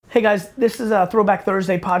Hey guys, this is a Throwback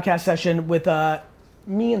Thursday podcast session with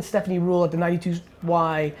me and Stephanie Ruhle at the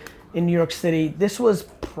 92Y in New York City. This was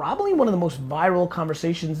probably one of the most viral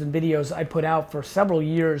conversations and videos I put out for several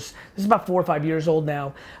years. This is about 4 or 5 years old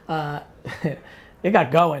now. It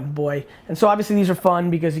got going, boy. And so obviously these are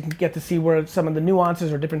fun because you can get to see where some of the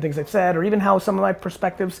nuances or different things I've said, or even how some of my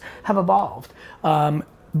perspectives have evolved.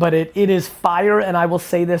 But it is fire, and I will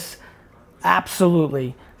say this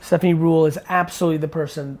absolutely. Stephanie Ruhle is absolutely the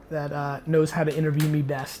person that knows how to interview me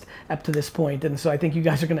best up to this point. And so I think you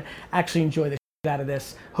guys are gonna actually enjoy the shit out of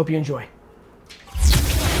this. Hope you enjoy.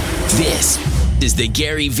 This is the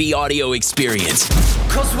Gary V audio experience.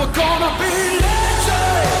 'Cause we're gonna be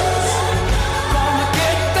legends. Gonna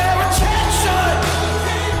get their attention.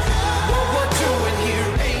 What we're doing here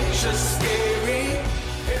ain't just scary.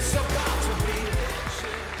 It's about to be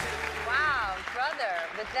legends. Wow, brother,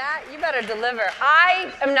 with that, you better deliver.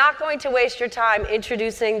 I am not going to waste your time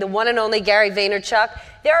introducing the one and only Gary Vaynerchuk.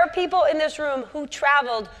 There are people in this room who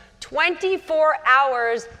traveled 24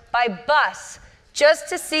 hours by bus just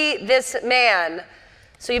to see this man.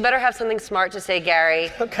 So you better have something smart to say,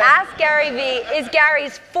 Gary. Okay. Ask Gary V is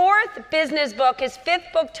Gary's 4th business book, his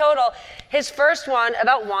 5th book total. His first one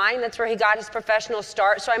about wine, that's where he got his professional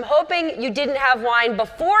start. So I'm hoping you didn't have wine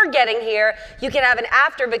before getting here. You can have an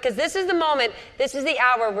after, because this is the moment, this is the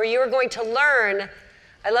hour where you are going to learn,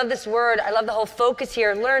 I love this word, I love the whole focus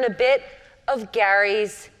here, learn a bit of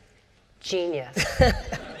Gary's genius.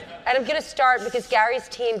 And I'm gonna start because Gary's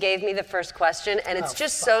team gave me the first question, and it's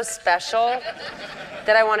just so special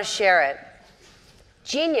that I wanna share it.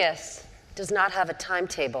 Genius does not have a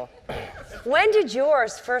timetable. When did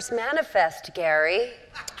yours first manifest, Gary?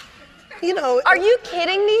 You know, Are you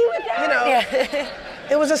kidding me with that? You know,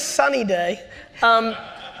 it was a sunny day.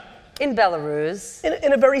 In Belarus.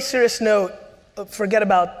 In a very serious note, forget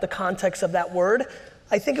about the context of that word.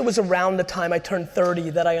 I think it was around the time I turned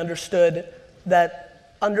 30 that I understood that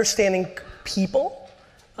understanding people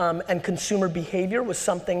and consumer behavior was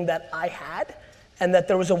something that I had, and that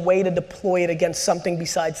there was a way to deploy it against something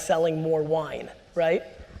besides selling more wine, right?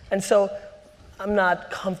 And so I'm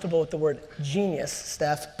not comfortable with the word genius,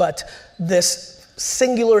 Steph, but this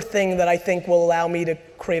singular thing that I think will allow me to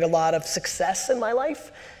create a lot of success in my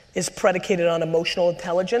life is predicated on emotional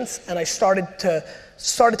intelligence, and I started to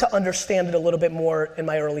understand it a little bit more in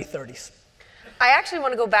my early 30s. I actually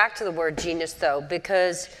want to go back to the word genius, though,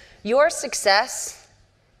 because your success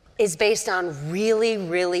is based on really,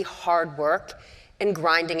 really hard work and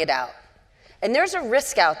grinding it out. And there's a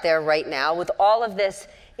risk out there right now with all of this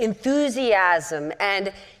enthusiasm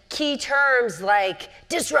and key terms like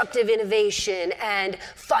disruptive innovation and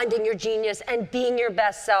finding your genius and being your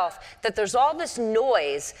best self, that there's all this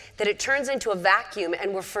noise that it turns into a vacuum,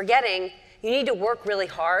 and we're forgetting you need to work really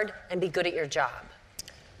hard and be good at your job.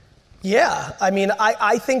 Yeah, I mean,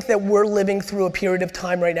 I think that we're living through a period of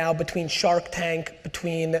time right now between Shark Tank,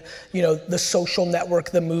 between, you know, The Social Network,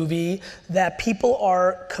 the movie, that people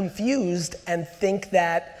are confused and think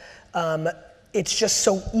that it's just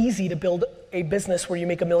so easy to build a business where you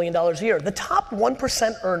make $1 million a year. The top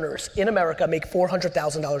 1% earners in America make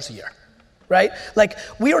 $400,000 a year, right? Like,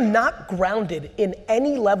 we are not grounded in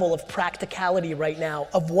any level of practicality right now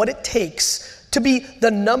of what it takes to be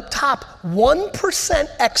the top 1%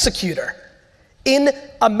 executor in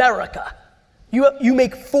America. You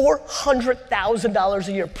make $400,000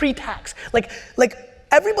 a year pre-tax. Like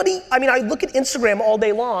everybody, I mean, I look at Instagram all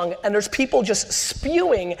day long and there's people just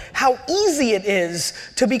spewing how easy it is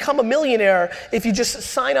to become a millionaire if you just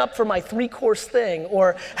sign up for my 3-course thing,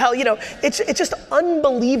 or how, you know, it's just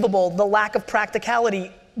unbelievable, the lack of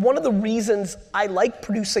practicality. One of the reasons I like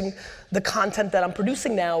producing the content that I'm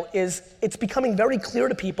producing now is it's becoming very clear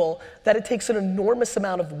to people that it takes an enormous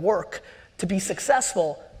amount of work to be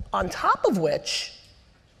successful, on top of which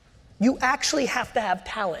you actually have to have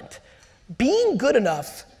talent. Being good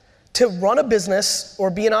enough to run a business or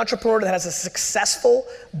be an entrepreneur that has a successful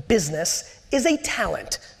business is a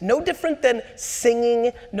talent. No different than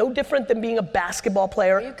singing, no different than being a basketball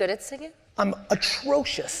player. Are you good at singing? I'm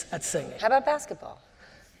atrocious at singing. How about basketball?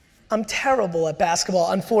 I'm terrible at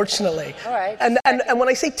basketball, unfortunately. All right. And when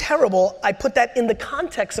I say terrible, I put that in the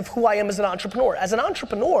context of who I am as an entrepreneur. As an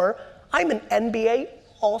entrepreneur, I'm an NBA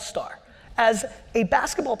all-star. As a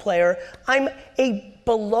basketball player, I'm a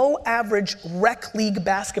below average rec league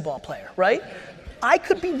basketball player, right? I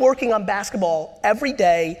could be working on basketball every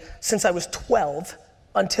day since I was 12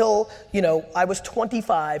 until, you know, I was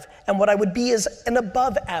 25, and what I would be is an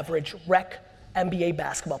above average rec NBA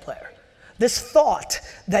basketball player. This thought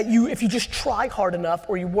that if you just try hard enough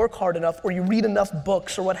or you work hard enough or you read enough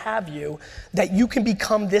books or what have you, that you can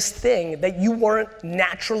become this thing that you weren't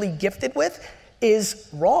naturally gifted with is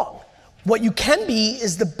wrong. What you can be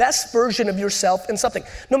is the best version of yourself in something.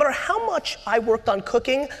 No matter how much I worked on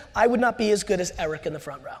cooking, I would not be as good as Eric in the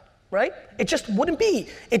front row. Right? It just wouldn't be.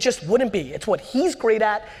 It just wouldn't be. It's what he's great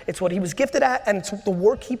at, it's what he was gifted at, and it's the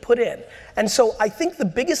work he put in. And so I think the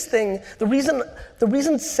biggest thing, the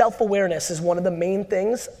reason self-awareness is one of the main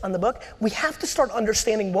things on the book, we have to start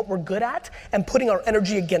understanding what we're good at and putting our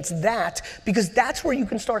energy against that, because that's where you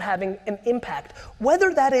can start having an impact.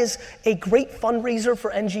 Whether that is a great fundraiser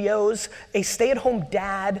for NGOs, a stay-at-home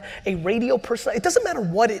dad, a radio person, it doesn't matter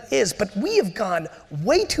what it is, but we have gone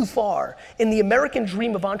way too far in the American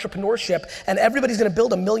dream of entrepreneurship, and everybody's gonna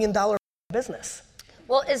build $1 million business.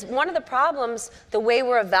 Well, is one of the problems, the way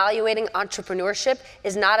we're evaluating entrepreneurship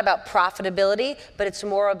is not about profitability, but it's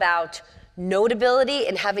more about notability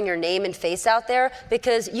and having your name and face out there,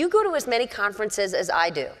 because you go to as many conferences as I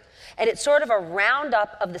do. And it's sort of a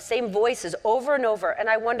roundup of the same voices over and over. And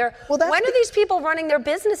I wonder, when are these people running their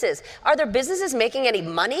businesses? Are their businesses making any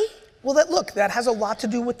money? Well, that has a lot to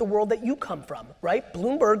do with the world that you come from, right?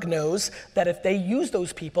 Bloomberg knows that if they use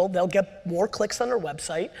those people, they'll get more clicks on their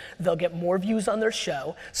website, they'll get more views on their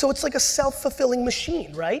show. So it's like a self-fulfilling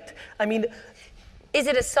machine, right? I mean, is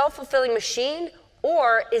it a self-fulfilling machine,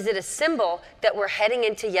 or is it a symbol that we're heading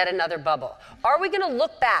into yet another bubble? Are we gonna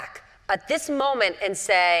look back at this moment and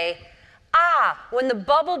say, when the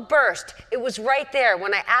bubble burst, it was right there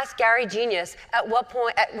when I asked Gary Genius when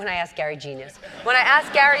I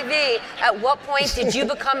asked Gary V, at what point did you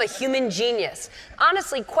become a human genius?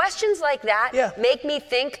 Honestly, questions like that make me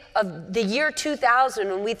think of the year 2000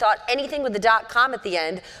 when we thought anything with the .com at the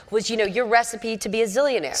end was, your recipe to be a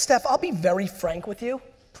zillionaire. Steph, I'll be very frank with you.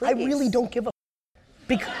 Please. I really don't give a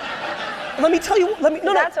because let me tell you,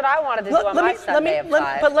 That's what I wanted to do on my Sunday at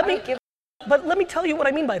 5. But let me tell you what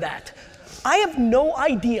I mean by that. I have no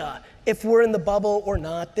idea if we're in the bubble or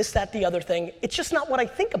not, this, that, the other thing. It's just not what I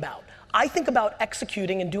think about. I think about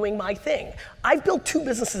executing and doing my thing. I've built 2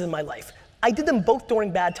 businesses in my life. I did them both during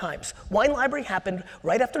bad times. Wine Library happened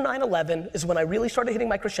right after 9/11 is when I really started hitting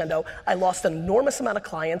my crescendo. I lost an enormous amount of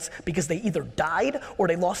clients because they either died or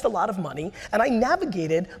they lost a lot of money, and I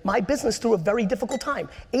navigated my business through a very difficult time.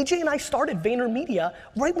 AJ and I started VaynerMedia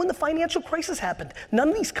right when the financial crisis happened. None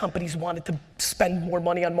of these companies wanted to spend more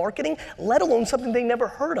money on marketing, let alone something they never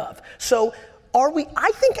heard of. So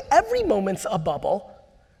I think every moment's a bubble,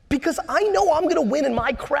 because I know I'm gonna win in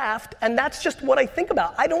my craft, and that's just what I think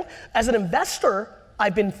about. As an investor,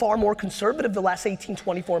 I've been far more conservative the last 18,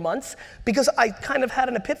 24 months, because I kind of had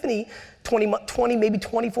an epiphany 20, maybe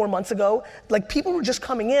 24 months ago. Like, people were just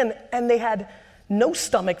coming in and they had no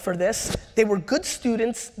stomach for this. They were good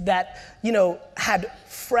students that, had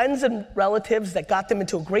friends and relatives that got them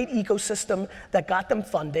into a great ecosystem, that got them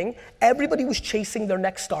funding. Everybody was chasing their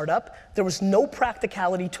next startup. There was no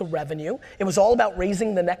practicality to revenue. It was all about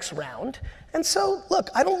raising the next round. And so, look,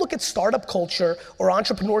 I don't look at startup culture or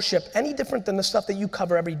entrepreneurship any different than the stuff that you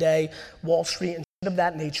cover every day, Wall Street and shit of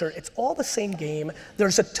that nature. It's all the same game.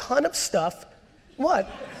 There's a ton of stuff. What?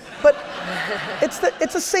 But it's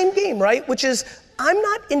the same game, right? Which is, I'm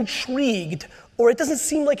not intrigued, or it doesn't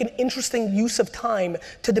seem like an interesting use of time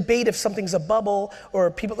to debate if something's a bubble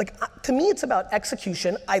or people to me, it's about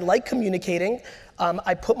execution. I like communicating.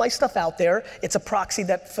 I put my stuff out there. It's a proxy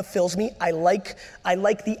that fulfills me. I like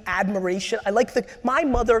the admiration. My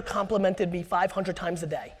mother complimented me 500 times a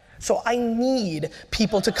day. So I need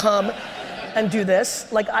people to come and do this.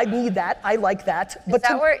 I need that. I like that. But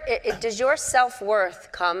does your self-worth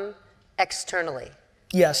come externally?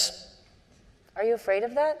 Yes. Are you afraid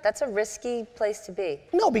of that? That's a risky place to be.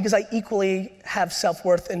 No, because I equally have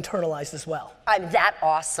self-worth internalized as well. I'm that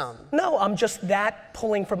awesome. No, I'm just that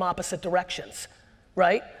pulling from opposite directions,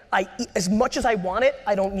 right? As much as I want it,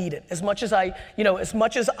 I don't need it. As much as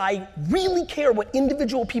I really care what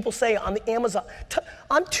individual people say on the Amazon.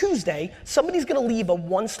 On Tuesday, somebody's gonna leave a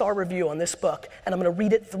 1-star review on this book, and I'm gonna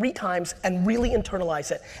read it 3 times and really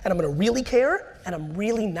internalize it. And I'm gonna really care, and I'm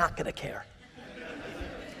really not gonna care.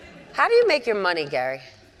 How do you make your money, Gary?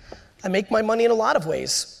 I make my money in a lot of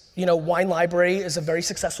ways. Wine Library is a very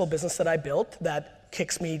successful business that I built that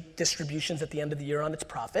kicks me distributions at the end of the year on its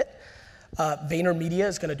profit. VaynerMedia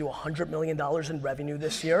is gonna do $100 million in revenue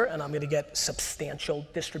this year, and I'm gonna get substantial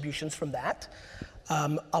distributions from that.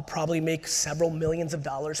 I'll probably make several millions of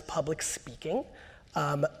dollars public speaking.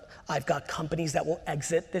 I've got companies that will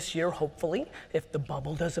exit this year, hopefully, if the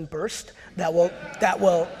bubble doesn't burst. That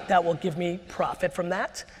will give me profit from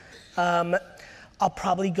that. I'll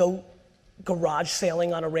probably go garage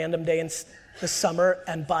sailing on a random day and this summer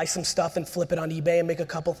and buy some stuff and flip it on eBay and make a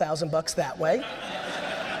couple $1,000 that way.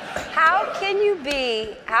 How can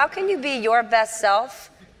you be your best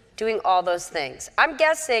self doing all those things? I'm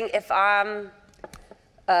guessing if I'm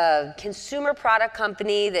a consumer product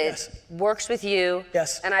company that Yes. works with you,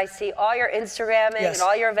 Yes. and I see all your Instagramming Yes. and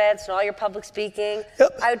all your events and all your public speaking,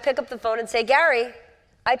 Yep. I would pick up the phone and say, Gary,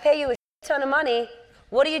 I pay you a ton of money.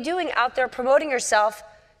 What are you doing out there promoting yourself?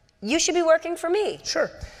 You should be working for me.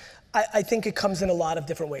 Sure. I think it comes in a lot of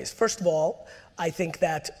different ways. First of all, I think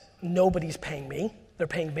that nobody's paying me. They're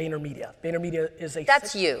paying VaynerMedia. VaynerMedia is a...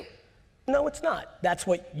 That's you. No, it's not. That's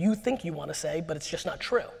what you think you want to say, but it's just not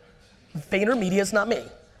true. VaynerMedia is not me.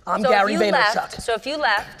 I'm Gary Vaynerchuk. So if you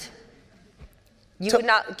left, you would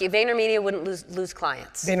not, VaynerMedia wouldn't lose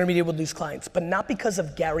clients. VaynerMedia would lose clients, but not because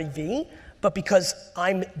of Gary V, but because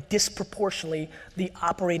I'm disproportionately the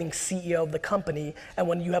operating CEO of the company, and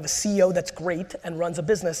when you have a CEO that's great and runs a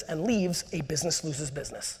business and leaves, a business loses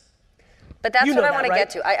business. But that's You what know I want that,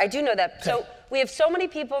 to get right? to. I do know that. So we have so many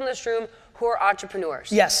people in this room who are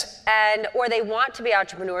entrepreneurs. Yes. Or they want to be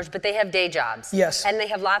entrepreneurs, but they have day jobs. Yes. And they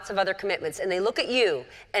have lots of other commitments. And they look at you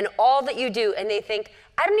and all that you do, and they think,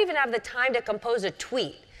 I don't even have the time to compose a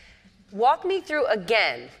tweet. Walk me through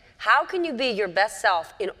again. How can you be your best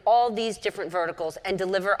self in all these different verticals and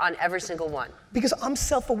deliver on every single one? Because I'm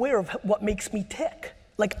self-aware of what makes me tick.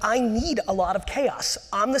 Like, I need a lot of chaos.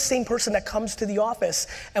 I'm the same person that comes to the office,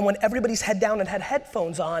 and when everybody's head down and had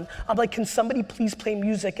headphones on, I'm like, can somebody please play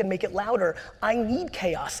music and make it louder? I need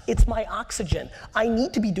chaos. It's my oxygen. I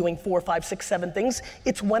need to be doing 4, 5, 6, 7 things.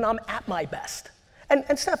 It's when I'm at my best. And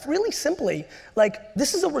Steph, really simply, like,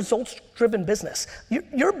 this is a results-driven business.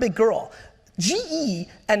 You're a big girl. GE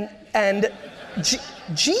and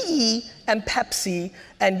Pepsi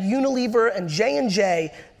and Unilever and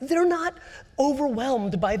J&J, they're not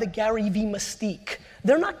overwhelmed by the Gary V mystique.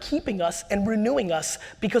 They're not keeping us and renewing us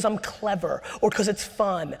because I'm clever or because it's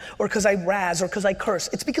fun or because I razz or because I curse.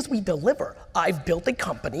 It's because we deliver. I've built a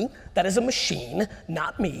company that is a machine,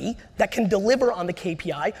 not me, that can deliver on the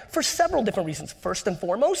KPI for several different reasons. First and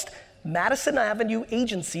foremost, Madison Avenue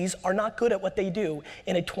agencies are not good at what they do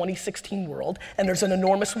in a 2016 world, and there's an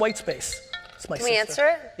enormous white space. It's my Can we answer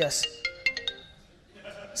it? Yes.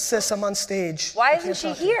 Sis, I'm on stage. Why I isn't can't she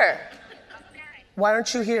talk to you. here? Why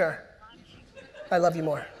aren't you here? I love you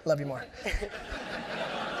more. Love you more.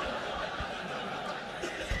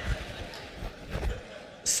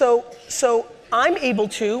 So I'm able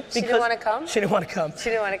to because She didn't want to come? She didn't want to come. She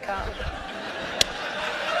didn't want to come.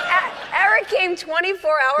 Eric came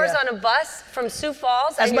 24 hours Yeah. on a bus from Sioux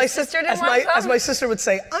Falls, As and my your sister didn't as want my to come? as my sister would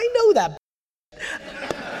say, I know that.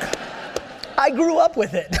 I grew up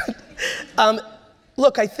with it.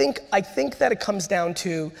 Look, I think that it comes down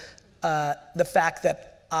to the fact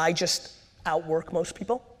that I just outwork most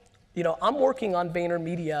people. You know, I'm working on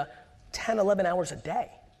VaynerMedia 10, 11 hours a day.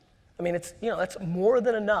 I mean, it's, you know, that's more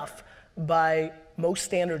than enough by most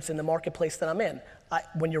standards in the marketplace that I'm in.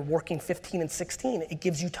 When you're working 15 and 16, it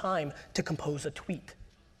gives you time to compose a tweet.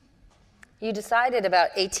 You decided about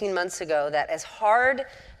 18 months ago that as hard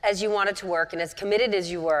as you wanted to work and as committed as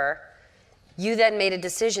you were, you then made a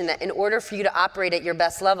decision that in order for you to operate at your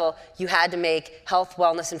best level, you had to make health,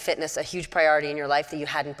 wellness, and fitness a huge priority in your life that you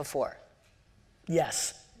hadn't before.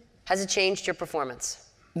 Yes. Has it changed your performance?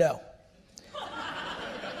 No.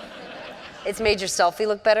 It's made your selfie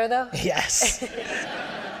look better, though? Yes.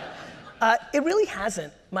 It really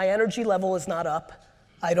hasn't. My energy level is not up.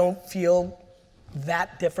 I don't feel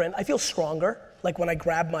that different. I feel stronger. Like when I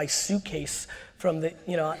grab my suitcase from the,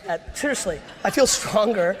 you know, seriously, I feel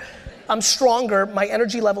stronger. I'm stronger. My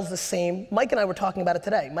energy level's the same. Mike and I were talking about it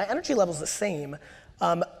today. My energy level's the same,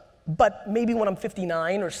 but maybe when I'm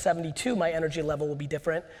 59 or 72, my energy level will be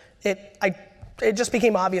different. It just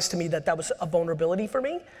became obvious to me that that was a vulnerability for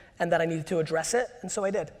me and that I needed to address it, and so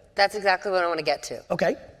I did. That's exactly what I want to get to.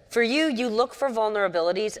 Okay. For you, you look for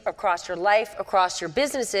vulnerabilities across your life, across your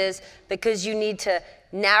businesses, because you need to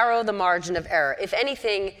narrow the margin of error. If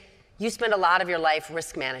anything, you spend a lot of your life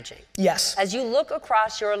risk managing. Yes. As you look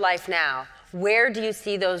across your life now, where do you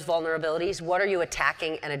see those vulnerabilities? What are you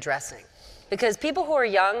attacking and addressing? Because people who are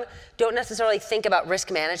young don't necessarily think about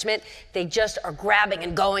risk management. They just are grabbing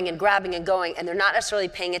and going and grabbing and going, and they're not necessarily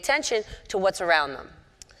paying attention to what's around them.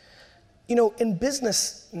 You know, in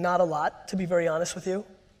business, not a lot, to be very honest with you.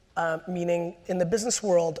 Meaning, in the business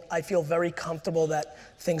world, I feel very comfortable that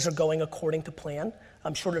things are going according to plan.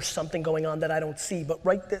 I'm sure there's something going on that I don't see, but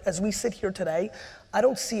as we sit here today, I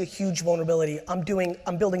don't see a huge vulnerability. I'm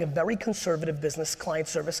building a very conservative business, client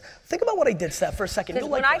service. Think about what I did, Seth, for a second. Because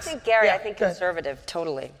You'll when like I this. think Gary, Yeah, I think go ahead. conservative,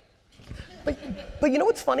 totally. But you know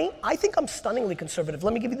what's funny? I think I'm stunningly conservative.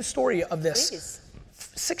 Let me give you the story of this. Please.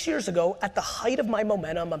 6 years ago, at the height of my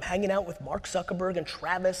momentum, I'm hanging out with Mark Zuckerberg and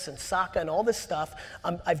Travis and Saka and all this stuff.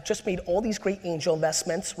 I've just made all these great angel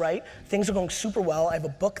investments, right? Things are going super well. I have a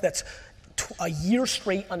book that's a year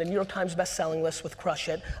straight on the New York Times bestselling list with Crush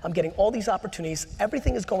It. I'm getting all these opportunities.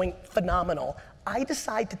 Everything is going phenomenal. I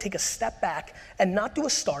decide to take a step back and not do a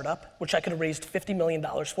startup, which I could have raised $50 million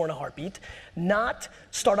for in a heartbeat, not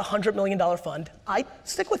start a $100 million fund. I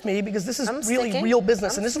stick with me because this is really real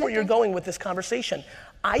business, and this is where you're going with this conversation.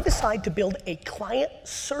 I decide to build a client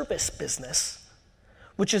service business,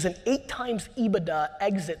 which is an 8 times EBITDA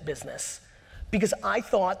exit business, because I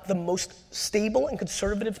thought the most stable and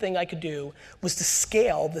conservative thing I could do was to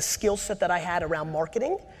scale the skill set that I had around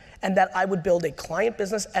marketing, and that I would build a client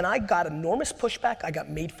business. And I got enormous pushback. I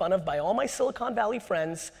got made fun of by all my Silicon Valley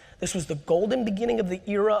friends. This was the golden beginning of the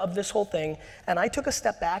era of this whole thing. And I took a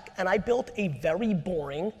step back and I built a very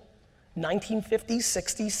boring 1950s,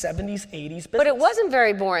 60s, 70s, 80s business. But it wasn't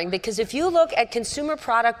very boring, because if you look at consumer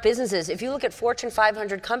product businesses, if you look at Fortune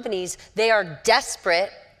 500 companies, they are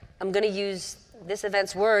desperate, I'm gonna use this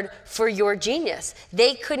event's word, for your genius.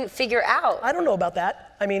 They couldn't figure out. I don't know about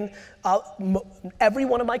that. I mean, every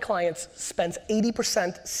one of my clients spends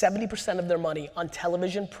 80%, 70% of their money on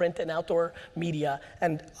television, print, and outdoor media,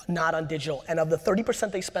 and not on digital. And of the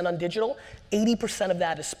 30% they spend on digital, 80% of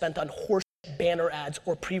that is spent on horse banner ads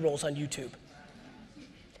or pre-rolls on YouTube.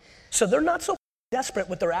 So they're not so desperate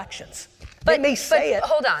with their actions. They may say it.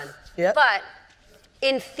 Hold on. Yep. But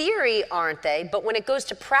in theory, aren't they? But when it goes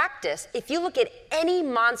to practice, if you look at any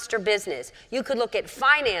monster business, you could look at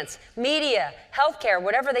finance, media, healthcare,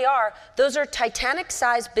 whatever they are, those are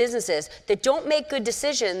Titanic-sized businesses that don't make good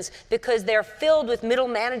decisions because they're filled with middle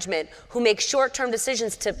management who make short-term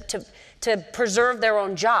decisions to preserve their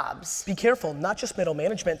own jobs. Be careful, not just middle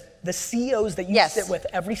management, the CEOs that you sit with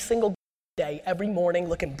every single day, every morning,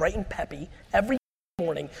 looking bright and peppy, every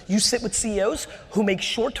morning. You sit with CEOs who make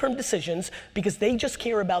short-term decisions because they just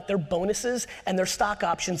care about their bonuses and their stock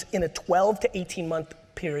options in a 12 to 18 month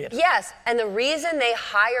period. Yes, and the reason they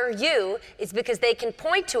hire you is because they can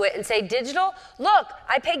point to it and say, digital, look,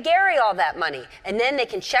 I pay Gary all that money. And then they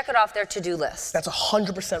can check it off their to-do list. That's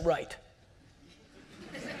 100% right.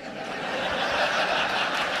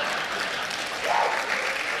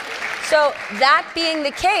 So that being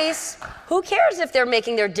the case, who cares if they're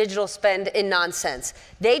making their digital spend in nonsense?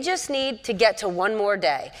 They just need to get to one more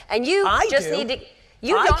day. And you need to,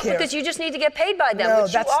 you don't, because you just need to get paid by them,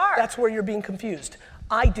 which you are. That's where you're being confused.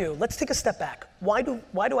 I do. Let's take a step back. Why do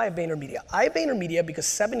I have VaynerMedia? I have VaynerMedia because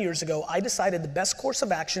 7 years ago, I decided the best course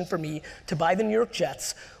of action for me to buy the New York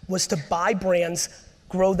Jets was to buy brands,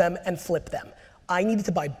 grow them, and flip them. I needed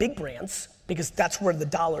to buy big brands because that's where the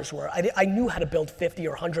dollars were. I knew how to build $50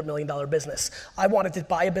 or $100 million business. I wanted to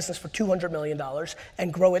buy a business for $200 million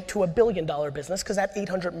and grow it to $1 billion business, because that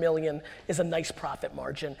 $800 million is a nice profit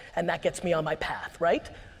margin, and that gets me on my path, right?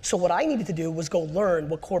 So what I needed to do was go learn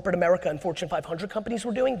what corporate America and Fortune 500 companies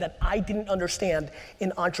were doing that I didn't understand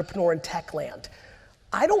in entrepreneur and tech land.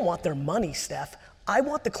 I don't want their money, Steph. I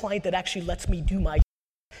want the client that actually lets me do my.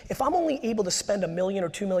 If I'm only able to spend $1 million or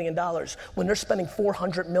 $2 million when they're spending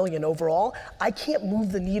 $400 million overall, I can't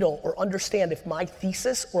move the needle or understand if my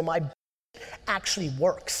thesis or my actually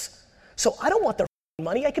works. So I don't want their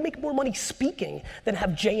money. I can make more money speaking than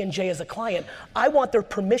have J&J as a client. I want their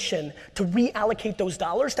permission to reallocate those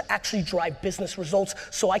dollars to actually drive business results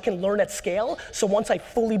so I can learn at scale. So once I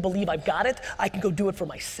fully believe I've got it, I can go do it for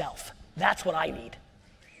myself. That's what I need.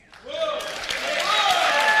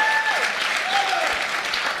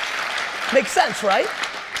 Makes sense, right?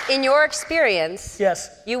 In your experience,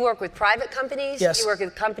 yes, you work with private companies, yes, you work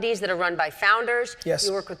with companies that are run by founders, yes,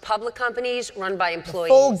 you work with public companies run by employees.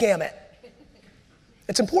 The full gamut.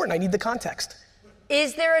 It's important, I need the context.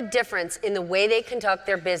 Is there a difference in the way they conduct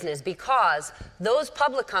their business because those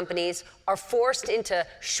public companies are forced into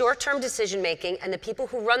short-term decision-making and the people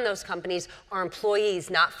who run those companies are employees,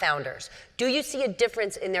 not founders? Do you see a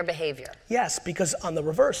difference in their behavior? Yes, because on the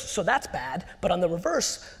reverse, so that's bad, but on the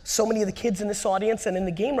reverse, so many of the kids in this audience and in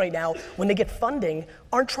the game right now, when they get funding,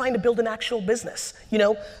 aren't trying to build an actual business. You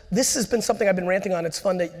know, this has been something I've been ranting on. It's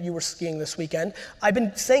fun that you were skiing this weekend. I've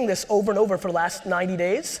been saying this over and over for the last 90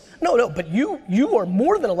 days. No, but you are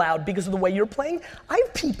more than allowed because of the way you're playing. I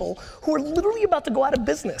have people who are literally about to go out of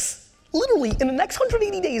business. Literally, in the next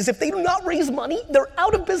 180 days, if they do not raise money, they're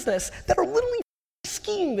out of business, that are literally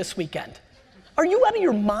skiing this weekend. Are you out of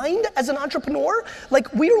your mind as an entrepreneur?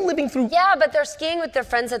 Like, we are living through. Yeah, but they're skiing with their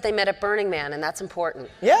friends that they met at Burning Man, and that's important.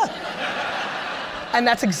 Yeah. And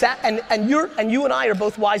that's and you and I are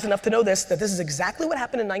both wise enough to know this, that this is exactly what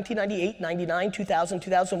happened in 1998, 99, 2000,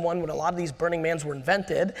 2001, when a lot of these Burning Mans were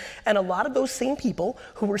invented. And a lot of those same people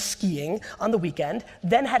who were skiing on the weekend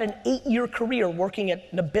then had an 8-year career working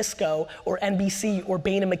at Nabisco or NBC or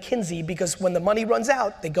Bain & McKinsey, because when the money runs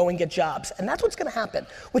out, they go and get jobs. And that's what's gonna happen,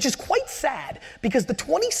 which is quite sad, because the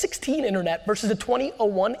 2016 internet versus the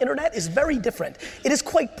 2001 internet is very different. It is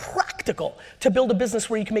quite practical to build a business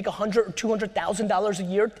where you can make $100,000 or $200,000 a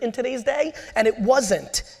year in today's day, and it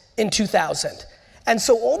wasn't in 2000. And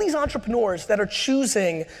so all these entrepreneurs that are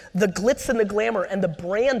choosing the glitz and the glamour and the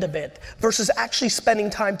brand of it versus actually spending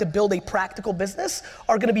time to build a practical business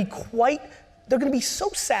are gonna be they're gonna be so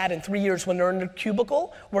sad in 3 years when they're in a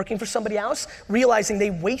cubicle working for somebody else, realizing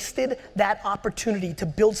they wasted that opportunity to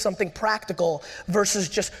build something practical versus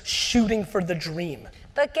just shooting for the dream.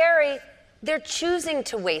 But Gary, they're choosing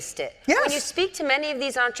to waste it. Yes. When you speak to many of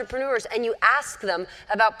these entrepreneurs and you ask them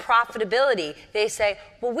about profitability, they say,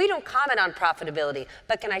 well, we don't comment on profitability,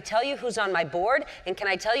 but can I tell you who's on my board? And can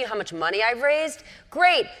I tell you how much money I've raised?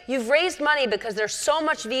 Great, you've raised money because there's so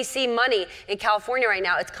much VC money in California right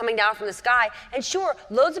now, it's coming down from the sky. And sure,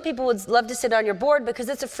 loads of people would love to sit on your board because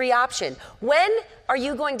it's a free option. When are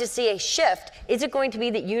you going to see a shift? Is it going to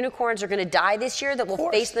be that unicorns are going to die this year, that will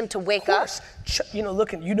face them to wake up? You know,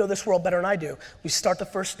 look, you know this world better than I do. We start the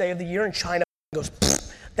first day of the year and China goes,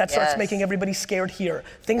 that starts making everybody scared here.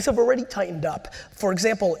 Things have already tightened up. For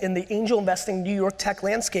example, in the angel investing New York tech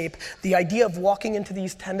landscape, the idea of walking into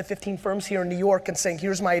these 10 to 15 firms here in New York and saying,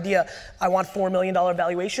 here's my idea, I want $4 million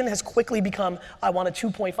valuation, has quickly become, I want a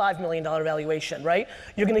 $2.5 million valuation, right?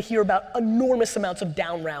 You're gonna hear about enormous amounts of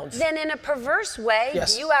down rounds. Then in a perverse way,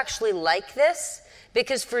 do you actually like this?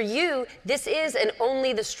 Because for you, this is an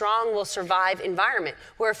only the strong will survive environment,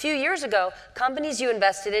 where a few years ago, companies you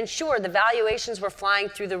invested in, sure, the valuations were flying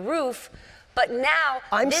through the roof, but now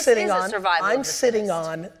this is a survival. I'm sitting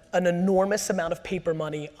on an enormous amount of paper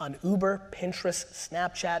money on Uber, Pinterest,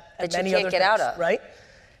 Snapchat, and many other things, get out of. Right?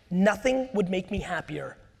 Nothing would make me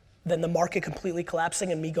happier than the market completely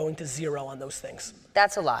collapsing and me going to zero on those things.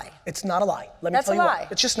 That's a lie. It's not a lie. Let me tell you why.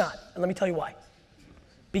 It's just not, and let me tell you why.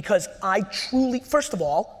 Because I truly, first of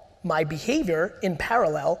all, my behavior in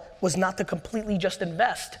parallel was not to completely just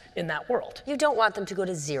invest in that world. You don't want them to go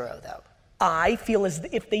to zero, though. I feel as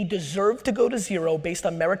if they deserve to go to zero based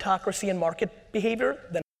on meritocracy and market behavior,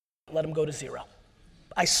 then let them go to zero.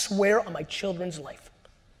 I swear on my children's life.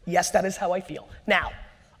 Yes, that is how I feel. Now,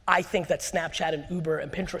 I think that Snapchat and Uber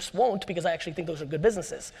and Pinterest won't, because I actually think those are good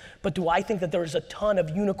businesses. But do I think that there's a ton of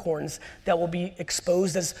unicorns that will be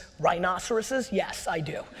exposed as rhinoceroses? Yes, I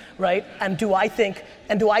do, right? And do I think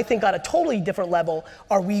on a totally different level,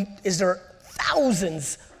 is there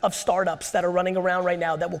thousands of startups that are running around right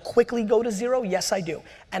now that will quickly go to zero? Yes, I do.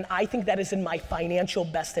 And I think that is in my financial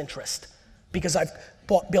best interest, because I've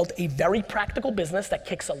built a very practical business that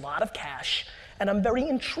kicks a lot of cash, and I'm very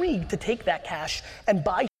intrigued to take that cash and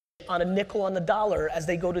buy on a nickel on the dollar as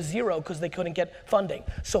they go to zero because they couldn't get funding.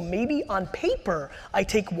 So maybe on paper, I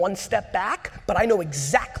take one step back, but I know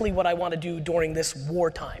exactly what I want to do during this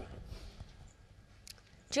wartime.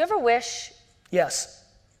 Do you ever wish? Yes.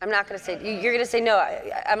 I'm not going to say, you're going to say no,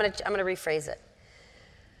 I'm going to rephrase it.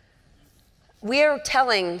 We are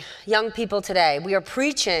telling young people today, we are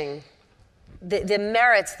preaching the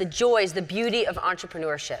merits, the joys, the beauty of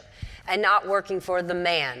entrepreneurship and not working for the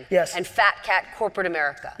man and fat cat corporate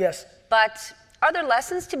America. Yes. But are there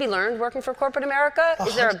lessons to be learned working for corporate America?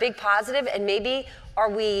 Is there a big positive? And maybe are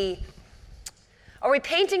we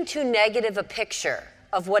painting too negative a picture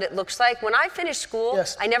of what it looks like? When I finished school,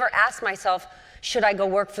 I never asked myself, should I go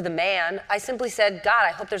work for the man? I simply said, God,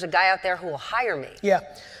 I hope there's a guy out there who will hire me. Yeah.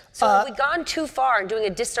 So have we gone too far in doing a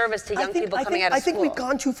disservice to young people coming out of school? I think we've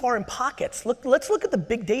gone too far in pockets. Let's look at the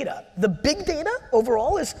big data. The big data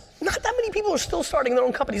overall is not that many people are still starting their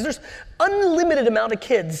own companies. There's unlimited amount of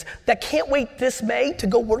kids that can't wait this May to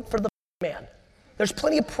go work for the man. There's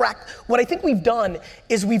plenty of What I think we've done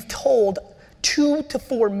is we've told 2 to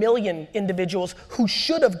 4 million individuals who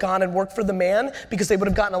should have gone and worked for the man because they would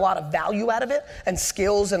have gotten a lot of value out of it and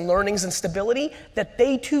skills and learnings and stability, that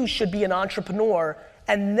they too should be an entrepreneur.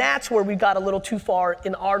 And that's where we got a little too far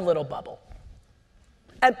in our little bubble.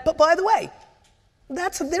 But by the way,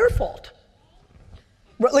 that's their fault.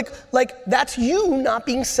 Like that's you not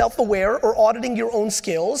being self-aware or auditing your own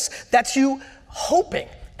skills. That's you hoping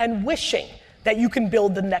and wishing that you can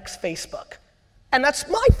build the next Facebook. And that's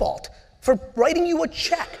my fault for writing you a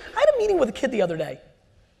check. I had a meeting with a kid the other day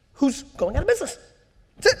who's going out of business.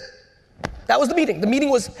 That's it. That was the meeting. The meeting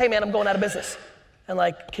was, hey man, I'm going out of business. And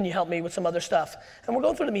like, can you help me with some other stuff? And we're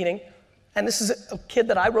going through the meeting, And this is a kid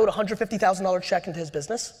that I wrote a $150,000 check into his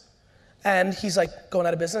business. And he's like going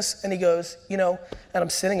out of business. And he goes, and I'm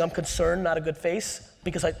sitting, I'm concerned, not a good face,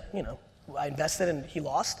 because I invested and he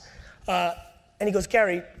lost. And he goes,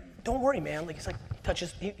 Gary, don't worry, man. Like,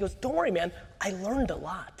 he goes, don't worry, man. I learned a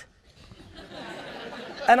lot.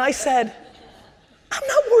 And I said, I'm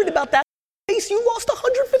not worried about that face. You lost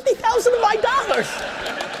 $150,000 of my dollars.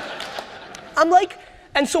 I'm like,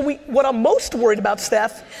 and so what I'm most worried about,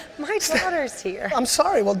 Steph. My daughter's here. I'm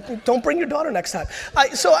sorry, well, don't bring your daughter next time.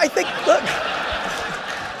 So I think,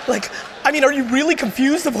 look, are you really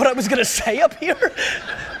confused of what I was gonna say up here?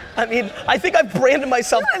 I think I've branded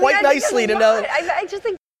myself quite nicely to know. I just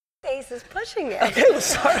think face is pushing it. Okay, well,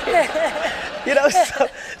 sorry.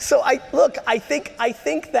 So I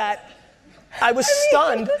think that I was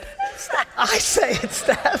stunned. I say it,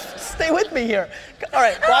 Steph. Stay with me here. All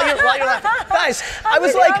right, while you're laughing. Guys, I'm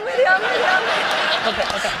with you.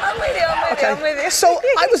 So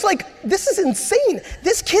I was like, this is insane.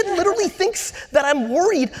 This kid literally thinks that I'm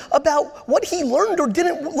worried about what he learned or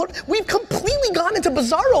didn't learn. We've completely gone into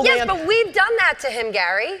bizarro land. Yes, but we've done that to him,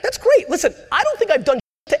 Gary. That's great. Listen, I don't think I've done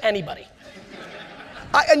to anybody.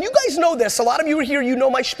 And you guys know this. A lot of you are here, you know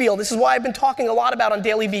my spiel. This is why I've been talking a lot about on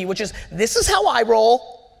Daily V, which is, this is how I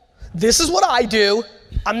roll. This is what I do.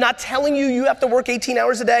 I'm not telling you you have to work 18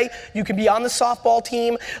 hours a day. You can be on the softball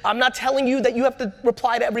team. I'm not telling you that you have to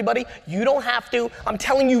reply to everybody. You don't have to. I'm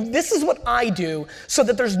telling you this is what I do, so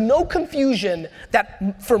that there's no confusion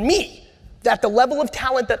that, for me, that the level of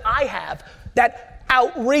talent that I have, that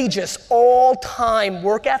outrageous all-time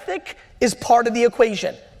work ethic is part of the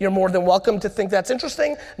equation. You're more than welcome to think that's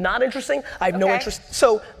interesting, not interesting. I have no interest.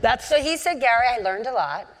 So he said, Gary, I learned a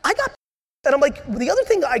lot. And I'm like, the other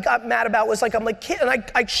thing I got mad about was like, and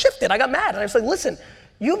I shifted, I got mad. And I was like, listen,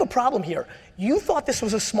 you have a problem here. You thought this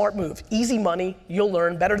was a smart move. Easy money, you'll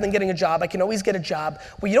learn, better than getting a job. I can always get a job.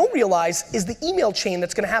 What you don't realize is the email chain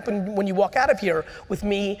that's gonna happen when you walk out of here with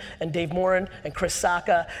me and Dave Morin and Chris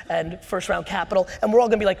Sacca and First Round Capital, and we're all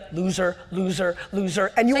gonna be like, loser, loser,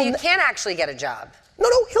 loser. And you can't actually get a job. No,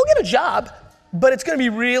 he'll get a job, but it's gonna be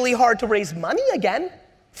really hard to raise money again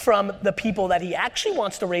from the people that he actually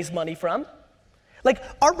wants to raise money from. Like,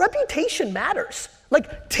 our reputation matters.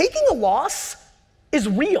 Like, taking a loss is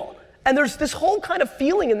real. And there's this whole kind of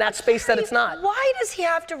feeling in that space that it's not. Why does he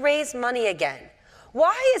have to raise money again?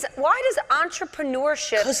 Why does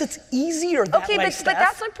entrepreneurship? Because it's easier that way, Steph. But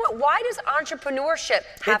that's my point. Why does entrepreneurship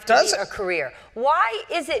have to be a career? Why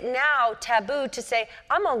is it now taboo to say,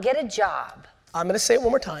 I'm gonna get a job? I'm gonna say it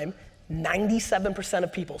one more time. 97%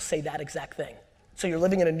 of people say that exact thing. So you're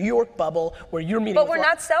living in a New York bubble where you're meeting. But we're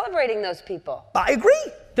not celebrating those people. I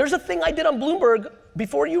agree. There's a thing I did on Bloomberg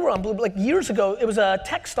before you were on Bloomberg, like years ago. It was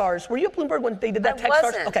Techstars. Were you at Bloomberg when they did that?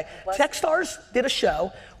 Techstars? Okay. Techstars did a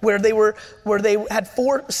show where they had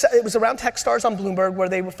it was around Techstars on Bloomberg where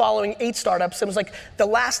they were following 8 startups. It was like the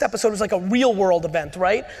last episode was like a real world event,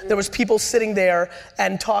 right? Mm-hmm. There was people sitting there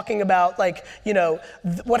and talking about like,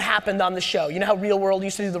 what happened on the show. You know how Real World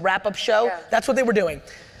used to do the wrap-up show? Yeah. That's what they were doing.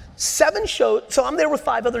 7 shows, so I'm there with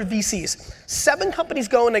 5 other VCs. 7 companies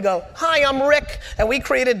go and they go, hi, I'm Rick, and we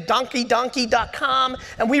created donkeydonkey.com,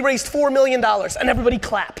 and we raised $4 million, and everybody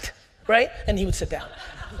clapped, right? And he would sit down.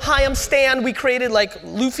 Hi, I'm Stan, we created like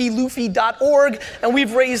luffy.org, and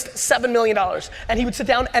we've raised $7 million. And he would sit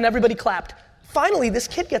down, and everybody clapped. Finally, this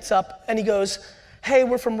kid gets up, and he goes, hey,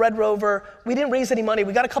 we're from Red Rover, we didn't raise any money,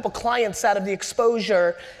 we got a couple clients out of the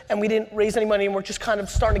exposure, and we didn't raise any money, and we're just kind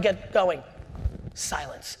of starting to get going.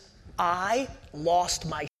 Silence. I lost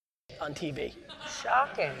my on TV.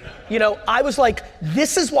 Shocking. I was like,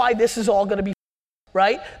 this is why this is all gonna be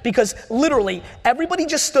right? Because literally, everybody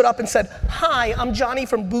just stood up and said, hi, I'm Johnny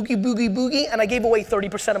from Boogie Boogie Boogie, and I gave away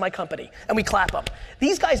 30% of my company. And we clap up.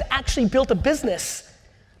 These guys actually built a business,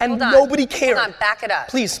 and nobody cared. Hold on, back it up.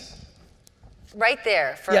 Please. Right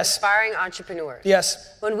there for aspiring entrepreneurs.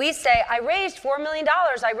 Yes. When we say, I raised $4 million,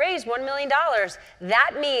 I raised $1 million,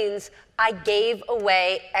 that means I gave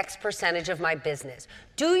away X percentage of my business.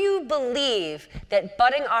 Do you believe that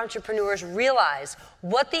budding entrepreneurs realize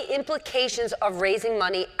what the implications of raising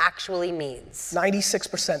money actually means?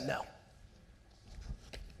 96% no.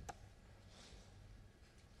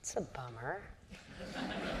 It's a bummer.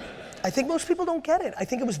 I think most people don't get it. I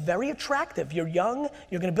think it was very attractive. You're young,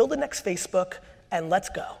 you're gonna build the next Facebook, and let's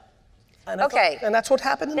go. And and that's what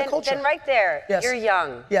happened in the culture. Then right there, you're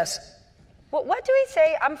young. Yes. What do we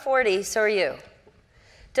say? I'm 40, so are you.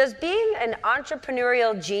 Does being an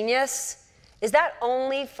entrepreneurial genius, is that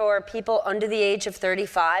only for people under the age of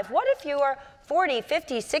 35? What if you are 40,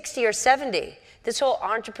 50, 60, or 70? this whole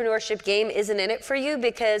entrepreneurship game isn't in it for you?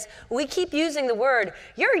 Because we keep using the word,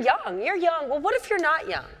 you're young. Well, what if you're not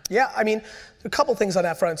young? Yeah, I mean, a couple things on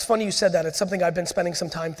that front. It's funny you said that. It's something I've been spending some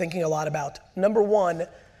time thinking a lot about. Number one,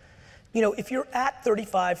 you know, if you're at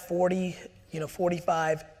 35, 40,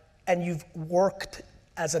 45, and you've worked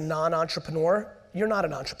as a non-entrepreneur, you're not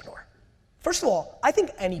an entrepreneur. First of all, I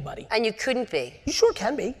think anybody. And you couldn't be. You sure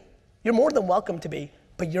can be. You're more than welcome to be,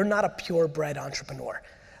 but you're not a purebred entrepreneur.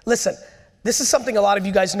 Listen, this is something a lot of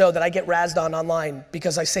you guys know that I get razzed on online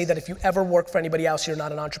because I say that if you ever work for anybody else, you're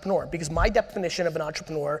not an entrepreneur. Because my definition of an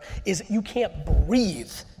entrepreneur is you can't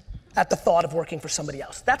breathe at the thought of working for somebody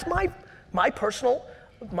else. That's my personal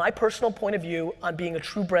point of view on being a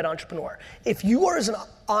true-bred entrepreneur. If you are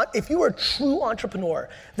a true entrepreneur,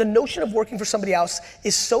 the notion of working for somebody else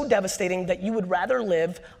is so devastating that you would rather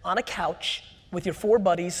live on a couch with your 4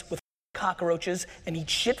 buddies with cockroaches and eat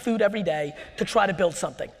shit food every day to try to build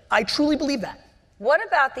something. I truly believe that. What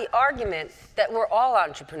about the argument that we're all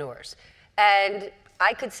entrepreneurs? And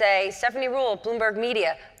I could say, Stephanie Ruhle, Bloomberg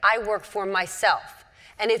Media, I work for myself.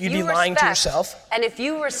 And if You'd you be lying to yourself. And if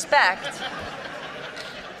you respect,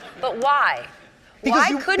 but why?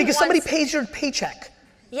 Because somebody pays your paycheck.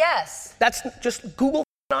 Yes. That's just Google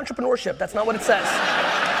entrepreneurship. That's not what it says.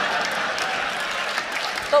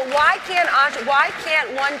 But why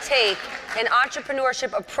can't one take an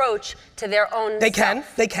entrepreneurship approach to their own They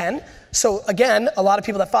can. So again, a lot of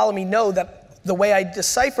people that follow me know that the way I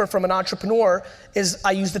decipher from an entrepreneur is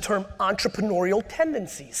I use the term entrepreneurial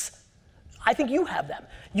tendencies. I think you have them.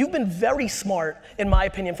 You've been very smart, in my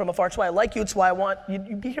opinion, from afar. It's why I like you. It's why I want you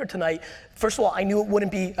to be here tonight. First of all, I knew it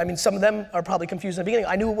wouldn't be, I mean, some of them are probably confused in the beginning.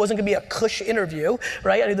 I knew it wasn't gonna be a cush interview,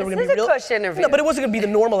 right? I knew they were gonna be real. This is a cush interview. No, but it wasn't gonna be the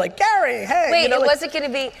normal, like, Gary, hey. Wait, wasn't gonna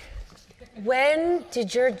be, when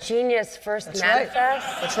did your genius first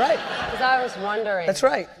manifest? That's right. Because I was wondering. That's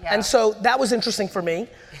right. Yeah. And so that was interesting for me.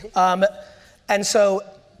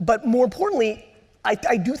 But more importantly,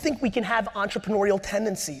 I do think we can have entrepreneurial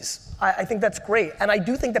tendencies. I think that's great. And I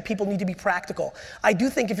do think that people need to be practical. I do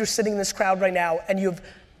think if you're sitting in this crowd right now and you have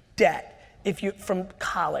debt, if you from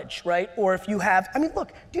college, right? Or if you have, I mean, look,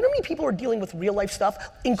 do you know how many people are dealing with real life stuff,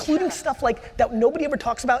 including stuff like that nobody ever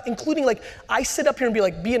talks about, including like, I sit up here and be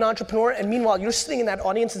like, be an entrepreneur, and meanwhile, you're sitting in that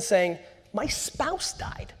audience and saying, my spouse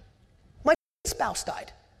died. My spouse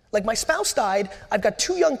died. Like my spouse died, I've got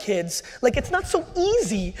 2 young kids. Like it's not so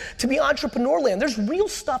easy to be entrepreneur land. There's real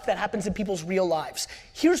stuff that happens in people's real lives.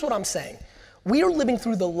 Here's what I'm saying. We are living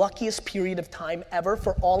through the luckiest period of time ever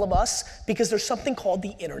for all of us because there's something called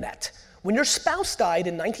the internet. When your spouse died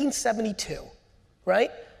in 1972,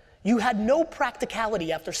 right? You had no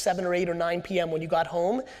practicality after 7 or 8 or 9 p.m. when you got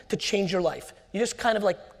home to change your life. You just kind of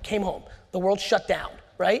like came home. The world shut down,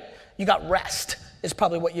 right? You got rest. Is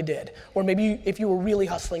probably what you did. Or maybe if you were really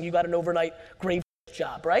hustling, you got an overnight grave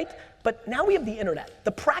job, right? But now we have the internet.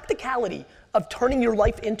 The practicality of turning your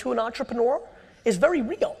life into an entrepreneur is very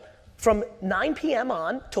real. From 9 p.m.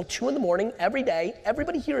 on till 2 in the morning every day,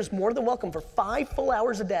 everybody here is more than welcome for 5 full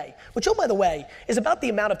hours a day, which, oh, by the way, is about the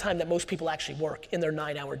amount of time that most people actually work in their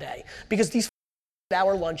 9-hour day. Because these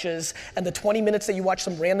hour lunches and the 20 minutes that you watch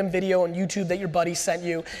some random video on YouTube that your buddy sent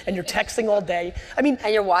you and you're texting all day. I mean,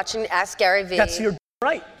 and you're watching Ask Gary Vee. You're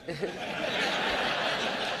right.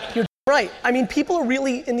 You're right. I mean, people are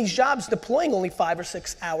really in these jobs deploying only 5 or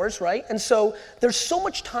 6 hours, right? And so there's so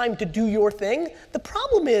much time to do your thing. The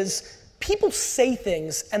problem is people say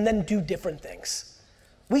things and then do different things.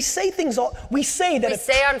 We say things all, we say that we if,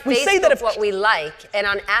 say on Facebook we say that if, what we like, and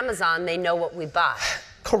on Amazon they know what we buy.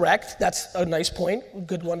 Correct, that's a nice point.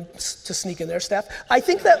 Good one to sneak in there, Steph. I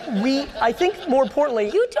think more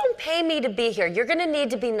importantly. You don't pay me to be here. You're gonna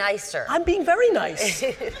need to be nicer. I'm being very nice.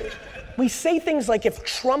 We say things like if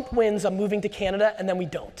Trump wins, I'm moving to Canada, and then we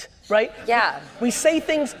don't, right? Yeah. We say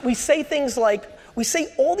things like, we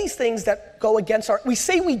say all these things that go against we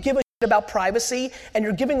say we give a shit about privacy, and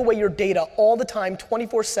you're giving away your data all the time,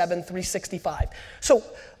 24/7, 365. So,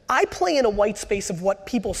 I play in a white space of what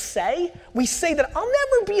people say. We say that I'll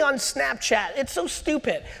never be on Snapchat. It's so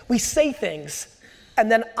stupid. We say things,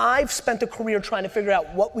 and then I've spent a career trying to figure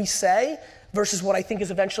out what we say versus what I think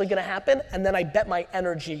is eventually gonna happen, and then I bet my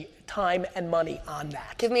energy, time, and money on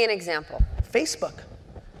that. Give me an example. Facebook.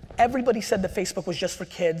 Everybody said that Facebook was just for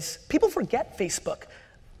kids. People forget Facebook.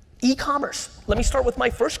 E-commerce. Let me start with my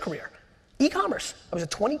first career. E-commerce. I was a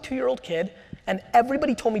 22-year-old kid, and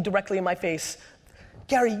everybody told me directly in my face,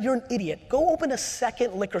 Gary, you're an idiot. Go open a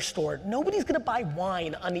second liquor store. Nobody's gonna buy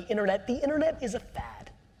wine on the internet. The internet is a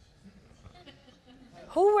fad.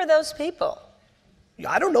 Who were those people?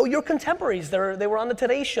 I don't know, your contemporaries. They were on the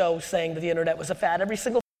Today Show saying that the internet was a fad every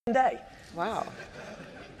single day. Wow.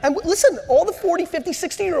 And listen, all the 40, 50,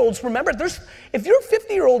 60-year-olds remember, if you're a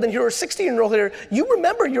 50-year-old and you're a 60-year-old here, you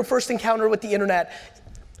remember your first encounter with the internet.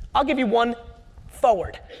 I'll give you one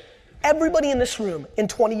forward. Everybody in this room in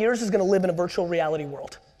 20 years is gonna live in a virtual reality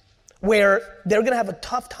world where they're gonna have a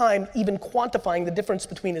tough time even quantifying the difference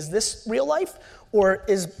between is this real life or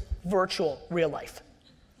is virtual real life.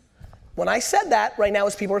 When I said that, right now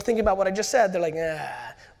as people are thinking about what I just said, they're like,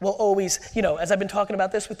 we'll always, as I've been talking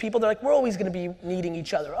about this with people, they're like, we're always gonna be needing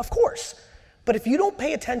each other. Of course. But if you don't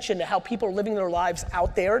pay attention to how people are living their lives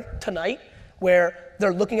out there tonight, where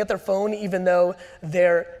they're looking at their phone even though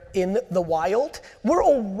they're in the wild, we're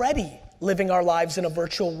already living our lives in a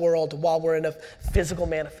virtual world while we're in a physical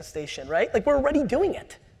manifestation, right? Like we're already doing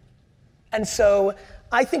it. And so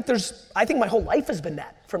I think my whole life has been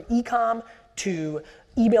that, from e-com to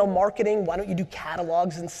email marketing. Why don't you do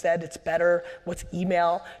catalogs instead? It's better. What's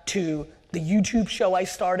email? To the YouTube show I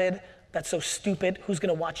started. That's so stupid. Who's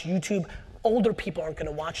gonna watch YouTube? Older people aren't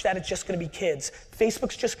gonna watch that. It's just gonna be kids.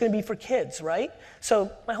 Facebook's just gonna be for kids, right?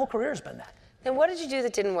 So my whole career has been that. Then what did you do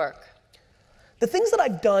that didn't work? The things that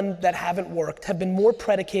I've done that haven't worked have been more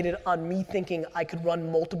predicated on me thinking I could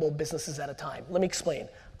run multiple businesses at a time. Let me explain.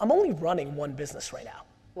 I'm only running one business right now.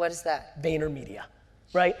 What is that? VaynerMedia,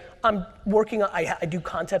 right? I'm working on, I do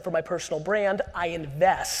content for my personal brand, I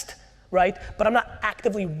invest, right? But I'm not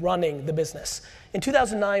actively running the business. In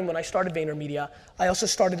 2009, when I started VaynerMedia, I also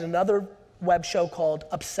started another web show called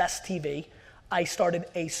Obsessed TV. I started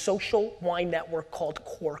a social wine network called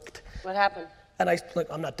Corked. What happened? And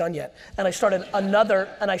I'm not done yet. And I started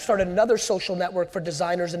another social network for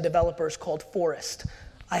designers and developers called Forest.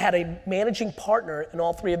 I had a managing partner in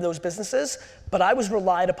all three of those businesses, but I was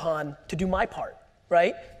relied upon to do my part,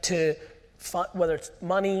 right? Whether it's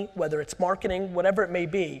money, whether it's marketing, whatever it may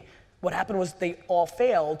be. What happened was they all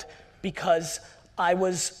failed because I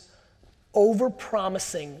was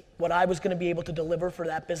over-promising what I was gonna be able to deliver for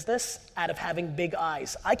that business out of having big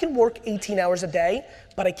eyes. I can work 18 hours a day,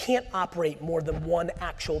 but I can't operate more than one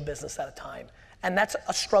actual business at a time. And that's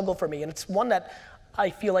a struggle for me, and it's one that I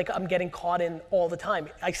feel like I'm getting caught in all the time.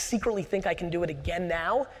 I secretly think I can do it again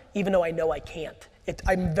now, even though I know I can't.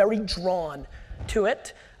 I'm very drawn to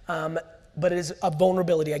it, but it is a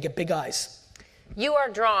vulnerability. I get big eyes. You are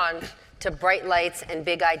drawn to bright lights and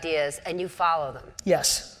big ideas, and you follow them.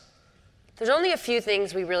 Yes. There's only a few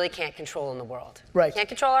things we really can't control in the world. Right. We can't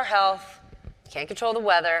control our health, we can't control the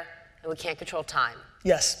weather, and we can't control time.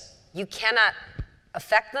 Yes. You cannot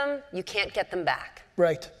affect them, you can't get them back.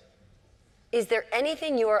 Right. Is there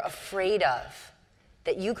anything you are afraid of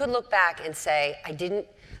that you could look back and say,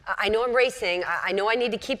 I know I'm racing, I know I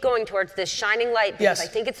need to keep going towards this shining light because I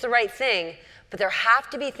think it's the right thing, but there have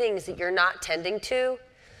to be things that you're not tending to,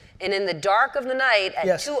 and in the dark of the night at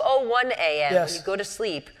 2:01 a.m. when you go to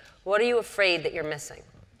sleep, what are you afraid that you're missing?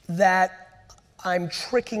 That I'm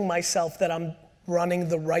tricking myself that I'm running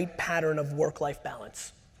the right pattern of work-life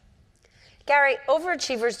balance. Gary,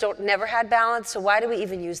 overachievers never had balance, so why do we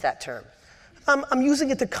even use that term? I'm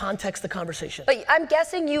using it to context the conversation. But I'm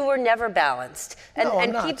guessing you were never balanced. And, no,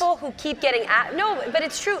 I'm not. People who keep getting no, but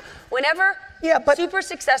it's true. Whenever super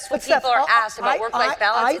successful people Steph, are asked about work-life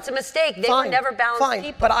balance, it's a mistake. They were never balanced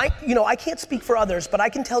people. But I can't speak for others, but I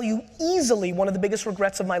can tell you easily one of the biggest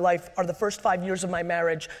regrets of my life are the first 5 years of my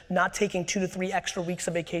marriage not taking 2 to 3 extra weeks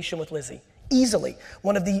of vacation with Lizzie. Easily.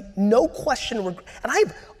 One of the no question, and I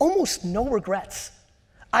have almost no regrets.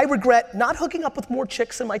 I regret not hooking up with more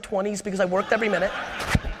chicks in my 20s because I worked every minute.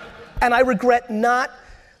 And I regret not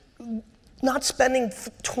spending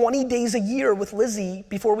 20 days a year with Lizzie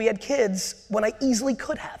before we had kids when I easily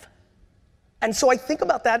could have. And so I think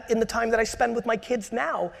about that in the time that I spend with my kids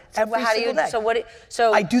now every single day.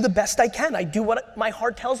 So I do the best I can. I do what my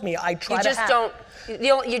heart tells me. I try to have.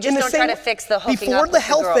 You just don't try to fix the hooking up with the girls. Before the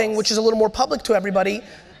health thing, which is a little more public to everybody,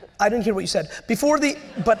 I didn't hear what you said.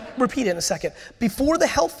 But repeat it in a second. Before the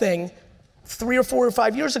health thing, 3 or 4 or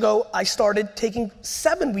 5 years ago, I started taking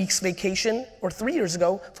 7 weeks vacation, or 3 years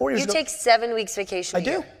ago, 4 years ago. You take 7 weeks vacation a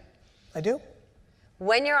year? I do.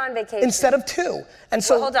 When you're on vacation? Instead of 2. And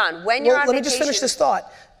so, hold on, when you're on vacation. Let me just finish this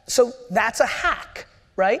thought. So that's a hack,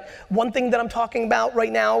 right? One thing that I'm talking about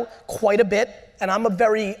right now quite a bit, and I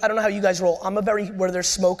don't know how you guys roll, I'm a very where there's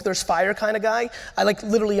smoke, there's fire kind of guy. I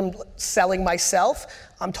literally am selling myself.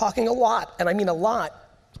 I'm talking a lot, and I mean a lot,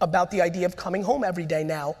 about the idea of coming home every day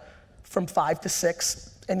now from 5 to 6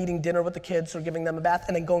 and eating dinner with the kids or giving them a bath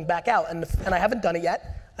and then going back out. And I haven't done it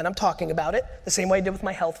yet, and I'm talking about it the same way I did with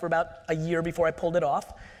my health for about a year before I pulled it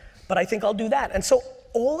off. But I think I'll do that. And so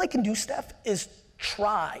all I can do, Steph, is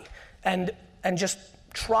try and just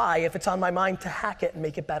try, if it's on my mind, to hack it and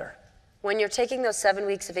make it better. When you're taking those 7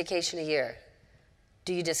 weeks of vacation a year,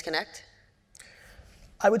 Do you disconnect?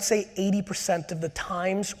 I would say 80% of the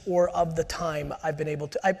times or of the time I've been able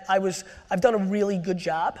to. I've done a really good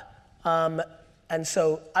job. And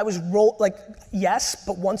so I was yes,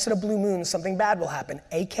 but once in a blue moon, something bad will happen.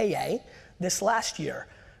 AKA this last year,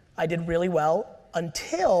 I did really well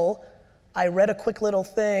until I read a quick little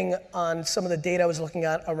thing on some of the data I was looking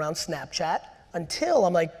at around Snapchat. Until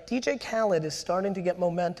I'm like, DJ Khaled is starting to get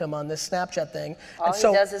momentum on this Snapchat thing. All he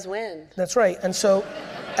does is win. That's right. And so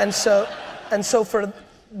for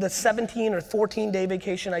the 17 or 14 day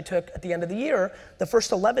vacation I took at the end of the year, the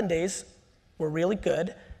first 11 days were really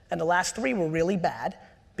good, and the last 3 were really bad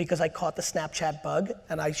because I caught the Snapchat bug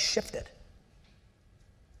and I shifted.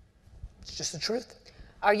 It's just the truth.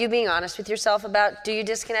 Are you being honest with yourself about, do you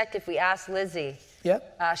disconnect? If we ask Lizzie,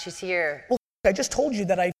 she's here. Well, I just told you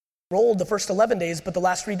that I rolled the first 11 days, but the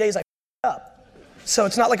last 3 days I up. So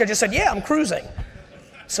it's not like I just said, yeah, I'm cruising.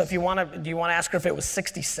 So if you want to, do you want to ask her if it was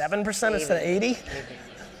 67% instead of 80? Maybe.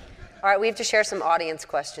 All right, we have to share some audience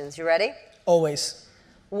questions. You ready? Always.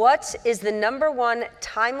 What is the #1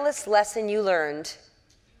 timeless lesson you learned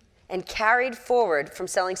and carried forward from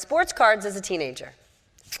selling sports cards as a teenager?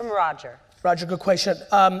 From Roger. Roger, good question.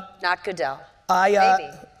 Not Goodell.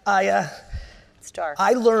 Maybe. It's dark.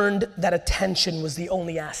 I learned that attention was the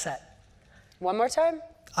only asset. One more time?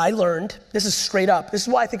 I learned, this is straight up, this is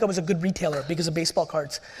why I think I was a good retailer, because of baseball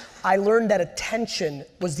cards. I learned that attention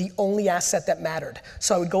was the only asset that mattered.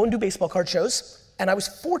 So I would go and do baseball card shows, and I was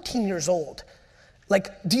 14 years old. Like,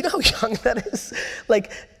 do you know how young that is?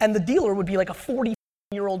 Like, and the dealer would be like a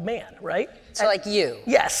 40-year-old man, right? So like you?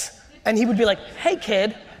 Yes. And he would be like, hey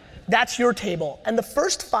kid, that's your table. And the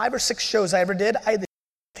first 5 or 6 shows I ever did, I had the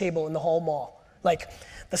table in the whole mall. Like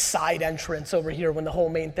the side entrance over here when the whole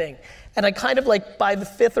main thing. And I kind of like by the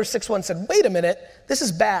 5th or 6th one said, wait a minute, this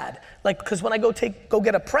is bad. Like, because when I go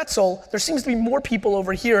get a pretzel, there seems to be more people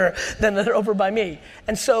over here than that are over by me.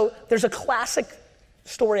 And so there's a classic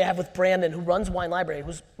story I have with Brandon, who runs Wine Library,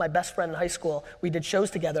 who's my best friend in high school. We did shows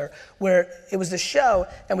together where it was this show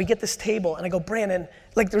and we get this table and I go, Brandon,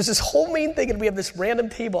 like there's this whole main thing and we have this random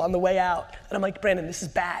table on the way out. And I'm like, Brandon, this is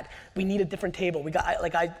bad. We need a different table.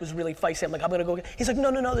 I was really feisty. I'm like, I'm gonna go. He's like,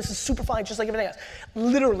 no, this is super fine, just like everything else.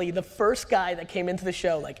 Literally the first guy that came into the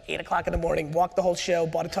show, like 8 o'clock in the morning, walked the whole show,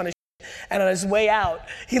 bought a ton of shit. And on his way out,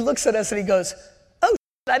 he looks at us and he goes,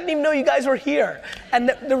 I didn't even know you guys were here. And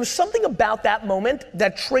there was something about that moment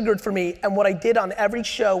that triggered for me. And what I did on every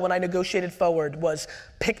show when I negotiated forward was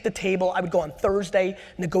pick the table. I would go on Thursday,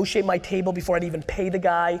 negotiate my table before I'd even pay the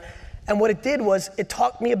guy. And what it did was it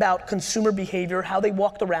taught me about consumer behavior, how they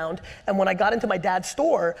walked around. And when I got into my dad's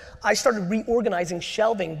store, I started reorganizing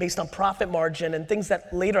shelving based on profit margin and things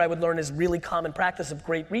that later I would learn is really common practice of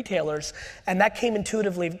great retailers. And that came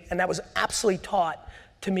intuitively, and that was absolutely taught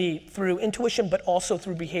to me through intuition, but also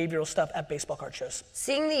through behavioral stuff at baseball card shows.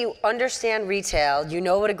 Seeing that you understand retail, you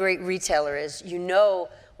know what a great retailer is, you know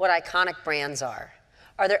what iconic brands are.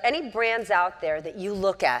 Are there any brands out there that you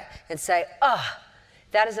look at and say,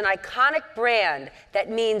 that is an iconic brand that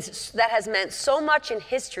has meant so much in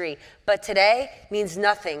history, but today means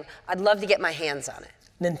nothing. I'd love to get my hands on it.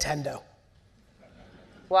 Nintendo.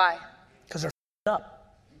 Why? Because they're up.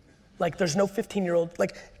 Like there's no 15-year-old,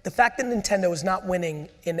 like the fact that Nintendo is not winning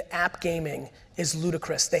in app gaming is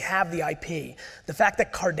ludicrous. They have the IP. The fact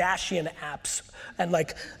that Kardashian apps and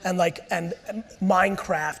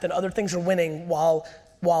Minecraft and other things are winning while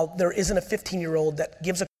there isn't a 15-year-old that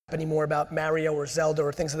gives a crap anymore about Mario or Zelda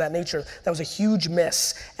or things of that nature, that was a huge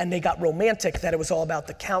miss. And they got romantic that it was all about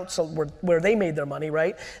the council where they made their money,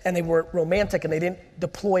 right? And they were romantic and they didn't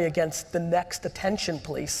deploy against the next attention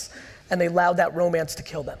police, and they allowed that romance to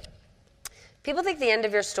kill them. People think the end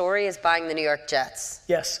of your story is buying the New York Jets.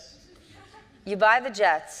 Yes. You buy the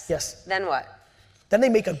Jets. Yes. Then what? Then they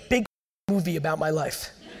make a big movie about my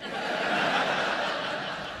life.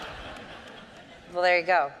 Well, there you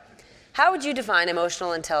go. How would you define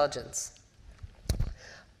emotional intelligence?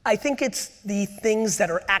 I think it's the things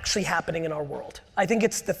that are actually happening in our world. I think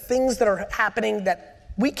it's the things that are happening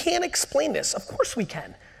that we can't explain this. Of course we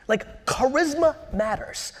can. Like charisma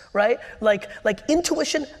matters, right? Like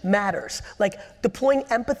intuition matters. Like deploying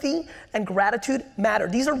empathy and gratitude matter.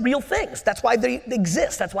 These are real things. That's why they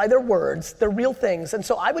exist. That's why they're words. They're real things. And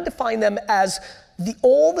so I would define them as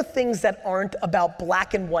all the things that aren't about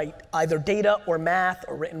black and white, either data or math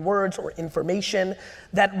or written words or information,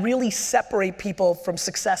 that really separate people from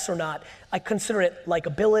success or not. I consider it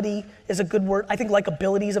likability is a good word. I think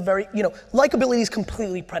likability is likability is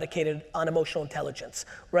completely predicated on emotional intelligence,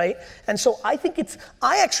 right? And so I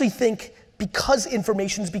actually think because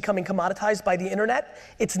information is becoming commoditized by the internet,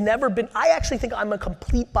 I actually think I'm a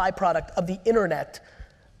complete byproduct of the internet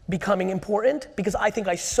becoming important because I think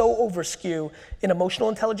I so overskew in emotional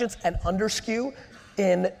intelligence and underskew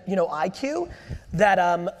in IQ that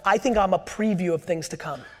I think I'm a preview of things to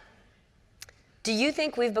come. Do you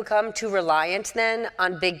think we've become too reliant then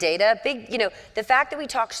on big data? The fact that we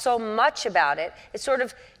talk so much about it, it sort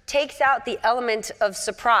of takes out the element of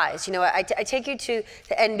surprise. I take you to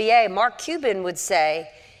the NBA. Mark Cuban would say,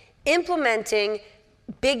 implementing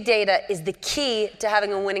big data is the key to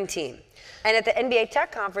having a winning team. And at the NBA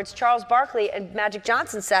Tech Conference, Charles Barkley and Magic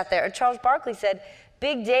Johnson sat there, and Charles Barkley said,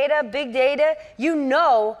 big data, you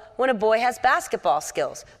know when a boy has basketball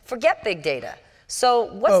skills. Forget big data.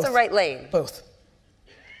 So what's Both. the right lane? Both.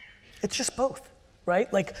 It's just both,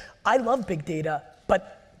 right? Like, I love big data,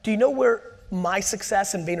 but do you know where my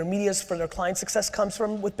success and VaynerMedia's for their client success comes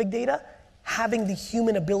from with big data? Having the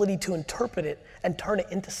human ability to interpret it and turn it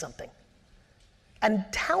into something. And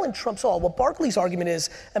talent trumps all. What Barkley's argument is,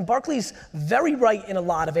 and Barkley's very right in a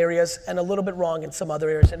lot of areas and a little bit wrong in some other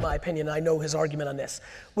areas, in my opinion. I know his argument on this,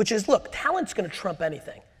 which is, look, talent's gonna trump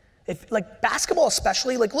anything. If, like basketball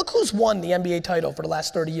especially, like look who's won the NBA title for the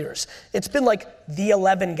last 30 years. It's been like the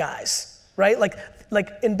 11 guys, right? Like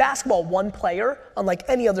in basketball, one player, unlike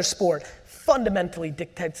any other sport, fundamentally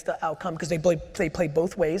dictates the outcome because they play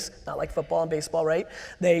both ways, not like football and baseball, right?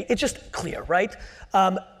 It's just clear, right?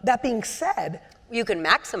 That being said, You can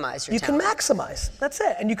maximize your you talent. can maximize, that's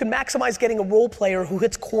it. And you can maximize getting a role player who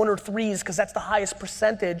hits corner threes because that's the highest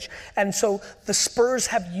percentage. And so the Spurs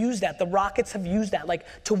have used that, the Rockets have used that, like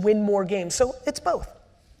to win more games. So it's both.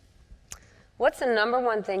 What's the number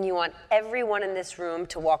one thing you want everyone in this room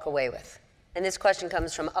to walk away with? And this question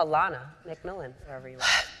comes from Alana McMillan, wherever you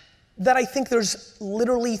are. That I think there's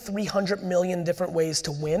literally 300 million different ways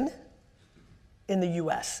to win in the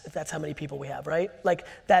US, if that's how many people we have, right? Like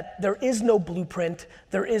that there is no blueprint,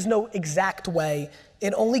 there is no exact way.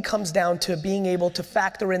 It only comes down to being able to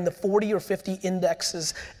factor in the 40 or 50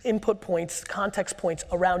 indexes, input points, context points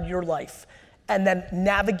around your life, and then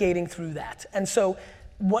navigating through that. And so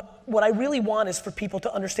what I really want is for people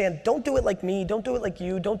to understand, don't do it like me, don't do it like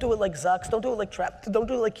you, don't do it like Zucks, don't do it like Trap, don't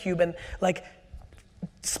do it like Cuban, like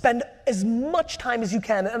spend as much time as you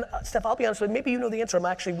can. And Steph, I'll be honest with you, maybe you know the answer, I'm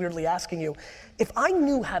actually weirdly asking you. If I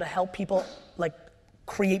knew how to help people like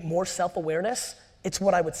create more self-awareness, it's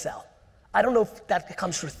what I would sell. I don't know if that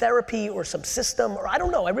comes through therapy or some system, or I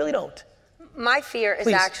don't know, I really don't. My fear is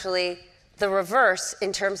Please. actually the reverse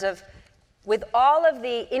in terms of with all of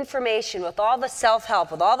the information, with all the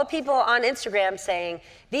self-help, with all the people on Instagram saying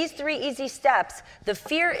these 3 easy steps, the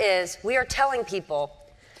fear is we are telling people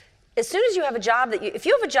as soon as you have a job if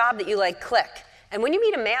you have a job that you like, click. And when you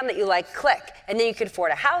meet a man that you like, click. And then you can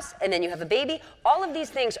afford a house, and then you have a baby. All of these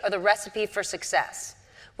things are the recipe for success.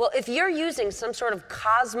 Well, if you're using some sort of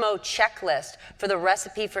Cosmo checklist for the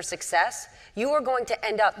recipe for success, you are going to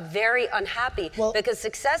end up very unhappy because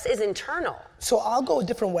success is internal. So I'll go a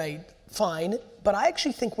different way, fine, but I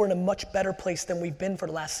actually think we're in a much better place than we've been for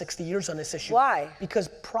the last 60 years on this issue. Why? Because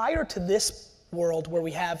prior to this world where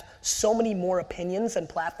we have so many more opinions and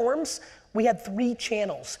platforms, we had 3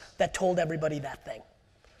 channels that told everybody that thing.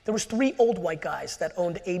 There was 3 old white guys that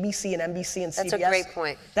owned ABC and NBC and CBS. That's a great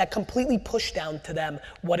point. That completely pushed down to them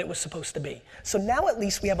what it was supposed to be. So now at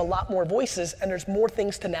least we have a lot more voices and there's more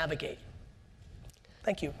things to navigate.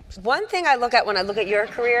 Thank you. One thing I look at when I look at your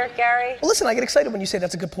career, Gary. Well, listen, I get excited when you say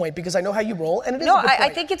that's a good point because I know how you roll, and it is No, a good point. I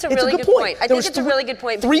think it's a really good point. I think it's a really good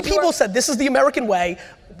point. 3 people said this is the American way.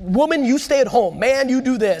 Woman, you stay at home. Man, you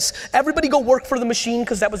do this. Everybody go work for the machine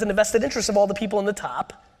because that was an invested interest of all the people in the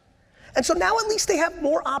top. And so now at least they have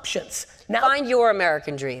more options. Now, Find your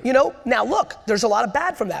American dream. you know, now look, there's a lot of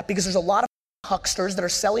bad from that because there's a lot of hucksters that are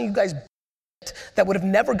selling you guys that would have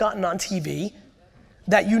never gotten on TV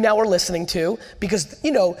that you now are listening to because,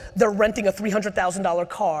 you know, they're renting a $300,000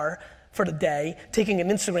 car for the day, taking an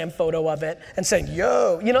Instagram photo of it and saying,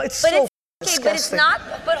 yo, you know, it's so disgusting. But it's not,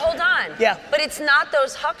 but hold on. Yeah. But it's not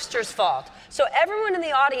those hucksters' fault. So everyone in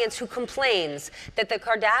the audience who complains that the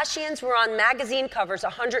Kardashians were on magazine covers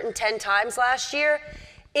 110 times last year,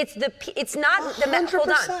 it's not the, hold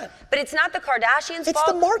on, 100%. but it's not the Kardashians' It's fault,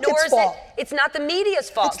 the market's nor is fault. it's not the media's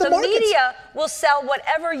fault. It's the market's- media will sell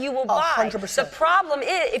whatever you will buy. 100%. The problem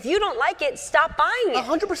is, if you don't like it, stop buying it.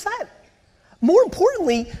 100%. More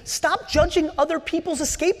importantly, stop judging other people's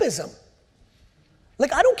escapism.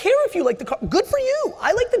 Like, I don't care if you like the car. Good for you.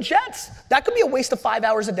 I like the Jets. That could be a waste of 5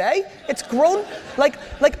 hours a day. It's grown. Like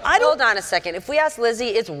I don't. Hold on a second. If we ask Lizzie,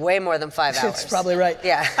 it's way more than 5 hours. It's probably right.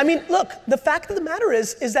 Yeah. I mean, look, the fact of the matter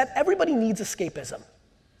is that everybody needs escapism.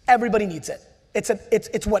 Everybody needs it.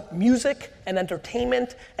 It's what music and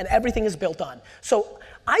entertainment and everything is built on. So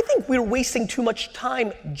I think we're wasting too much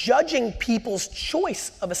time judging people's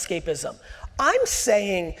choice of escapism. I'm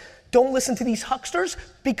saying don't listen to these hucksters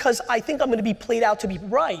because I think I'm gonna be played out to be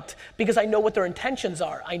right because I know what their intentions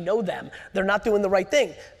are. I know them. They're not doing the right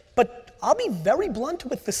thing. But I'll be very blunt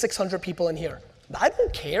with the 600 people in here. I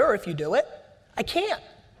don't care if you do it. I can't.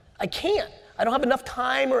 I don't have enough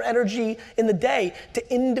time or energy in the day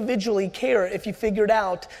to individually care if you figured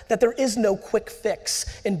out that there is no quick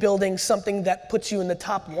fix in building something that puts you in the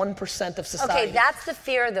top 1% of society. Okay, that's the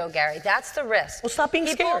fear though, Gary. That's the risk. Well, stop being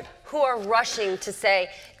scared. People who are rushing to say,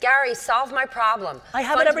 Gary, solve my problem. I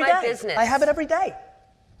have fund it every my day. business. I have it every day.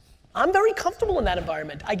 I'm very comfortable in that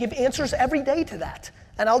environment. I give answers every day to that.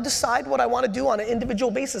 And I'll decide what I want to do on an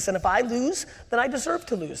individual basis. And if I lose, then I deserve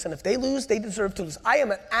to lose. And if they lose, they deserve to lose. I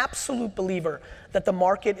am an absolute believer that the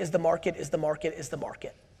market is the market is the market is the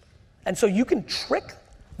market. And so you can trick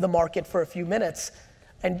the market for a few minutes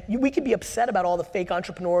and we could be upset about all the fake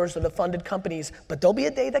entrepreneurs or the funded companies, but there'll be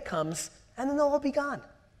a day that comes and then they'll all be gone.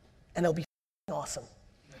 And it'll be awesome.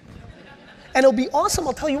 And it'll be awesome,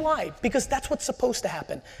 I'll tell you why, because that's what's supposed to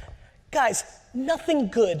happen. Guys, nothing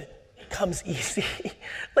good comes easy.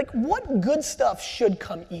 Like what good stuff should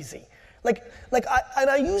come easy? And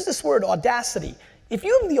I use this word audacity. If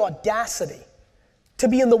you have the audacity to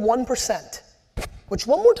be in the 1%, which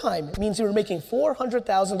one more time means you were making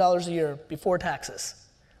 $400,000 a year before taxes,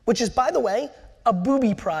 which is, by the way, a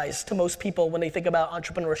booby prize to most people when they think about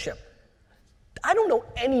entrepreneurship. I don't know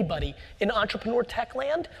anybody in entrepreneur tech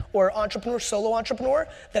land or entrepreneur, solo entrepreneur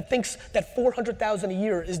that thinks that 400,000 a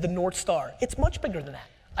year is the North Star. It's much bigger than that.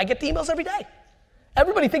 I get the emails every day.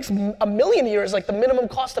 Everybody thinks $1 million a year is like the minimum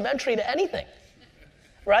cost of entry to anything,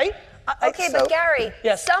 right? Okay, but Gary,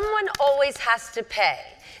 yes. Someone always has to pay.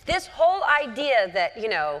 This whole idea that,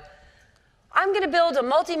 I'm gonna build a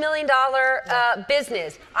multi-million-dollar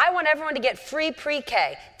business. I want everyone to get free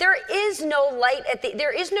pre-K. There is no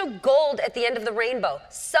there is no gold at the end of the rainbow.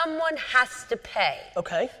 Someone has to pay.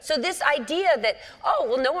 Okay. So this idea that,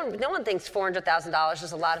 no one thinks $400,000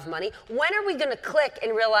 is a lot of money. When are we gonna click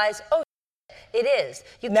and realize, it is?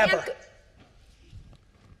 Never.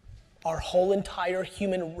 Our whole entire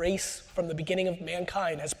human race from the beginning of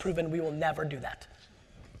mankind has proven we will never do that.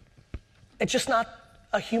 It's just not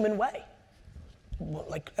a human way.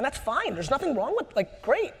 And that's fine. There's nothing wrong with,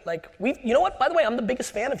 great. You know what? By the way, I'm the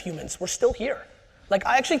biggest fan of humans. We're still here.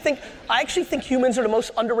 I actually think humans are the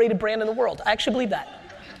most underrated brand in the world. I actually believe that.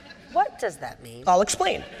 What does that mean? I'll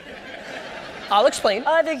explain.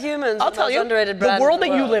 I think humans I'll are the tell most you, underrated brand the world in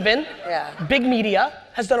the that you world. live in, Yeah. big media,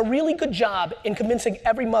 has done a really good job in convincing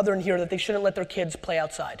every mother in here that they shouldn't let their kids play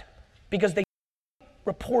outside because they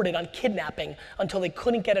reported on kidnapping until they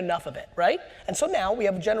couldn't get enough of it, right? And so now we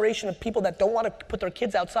have a generation of people that don't want to put their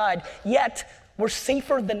kids outside, yet we're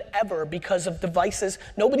safer than ever because of devices.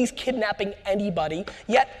 Nobody's kidnapping anybody,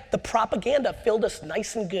 yet the propaganda filled us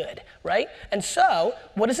nice and good, right? And so,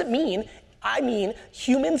 what does it mean? I mean,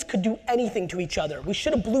 humans could do anything to each other. We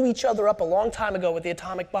should have blew each other up a long time ago with the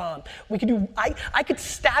atomic bomb. I could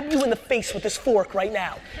stab you in the face with this fork right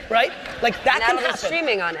now, right? That can happen.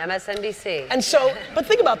 Streaming on MSNBC. And so, but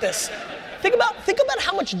think about this. Think about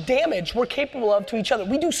how much damage we're capable of to each other.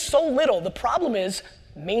 We do so little. The problem is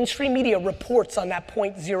mainstream media reports on that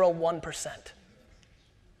 0.01%.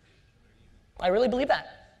 I really believe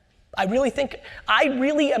that. I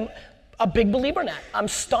really am a big believer in that. I'm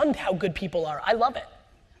stunned how good people are. I love it.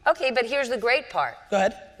 Okay, but here's the great part. Go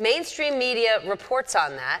ahead. Mainstream media reports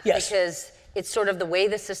on that because it's sort of the way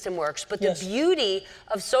the system works. But the beauty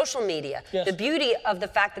of social media, the beauty of the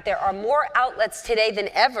fact that there are more outlets today than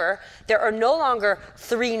ever, there are no longer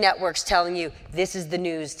 3 networks telling you this is the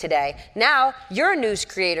news today. Now you're a news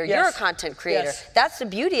creator, you're a content creator. That's the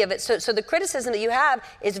beauty of it. So the criticism that you have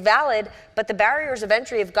is valid, but the barriers of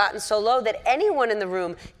entry have gotten so low that anyone in the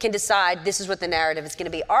room can decide this is what the narrative is going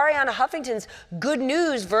to be. Arianna Huffington's Good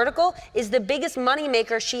News vertical is the biggest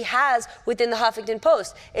moneymaker she has within the Huffington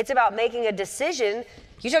Post. It's about making a decision.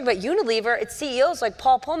 You talk about Unilever, it's CEOs like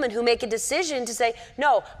Paul Pullman who make a decision to say,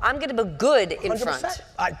 no, I'm going to be good in 100%. front.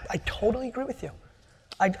 I totally agree with you.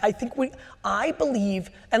 I believe,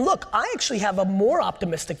 and look, I actually have a more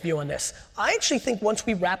optimistic view on this. I actually think once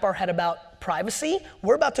we wrap our head about privacy,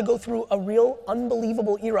 we're about to go through a real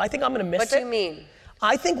unbelievable era. I think I'm going to miss it. What do you mean?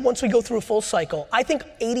 I think once we go through a full cycle, I think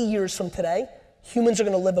 80 years from today, humans are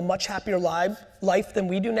going to live a much happier life than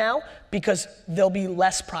we do now because there'll be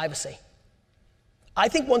less privacy. I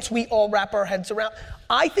think once we all wrap our heads around,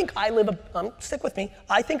 I think I live stick with me.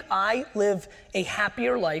 I think I live a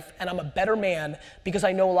happier life and I'm a better man because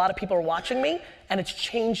I know a lot of people are watching me and it's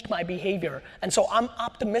changed my behavior. And so I'm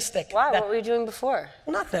optimistic. Why? What were you doing before?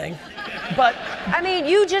 Nothing. But I mean,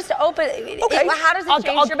 you just open. Okay. How does it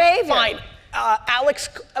change your behavior? Fine. Alex,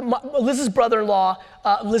 Liz's brother-in-law,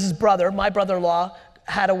 Liz's brother, my brother-in-law,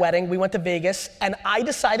 had a wedding. We went to Vegas, and I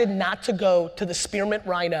decided not to go to the Spearmint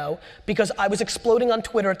Rhino because I was exploding on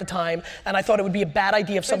Twitter at the time, and I thought it would be a bad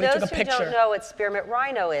idea if somebody took a picture. For those who don't know what Spearmint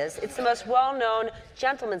Rhino is, it's the most well-known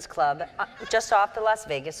gentleman's club just off the Las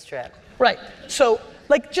Vegas Strip. Right. So,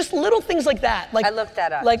 like, just little things like that. Like I looked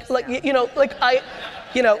that up. I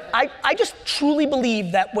just truly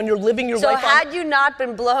believe that when you're living your life. So had you not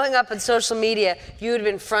been blowing up on social media, you would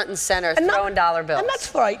have been front and center throwing dollar bills. And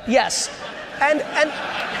that's right. Yes. And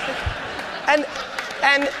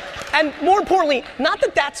more importantly, not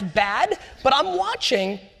that that's bad, but I'm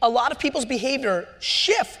watching a lot of people's behavior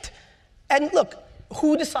shift. And look,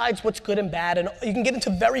 who decides what's good and bad? And you can get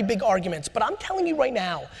into very big arguments, but I'm telling you right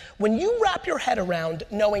now, when you wrap your head around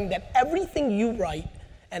knowing that everything you write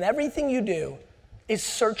and everything you do is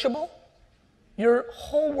searchable, your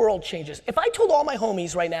whole world changes. If I told all my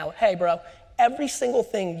homies right now, hey bro, every single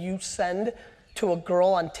thing you send to a girl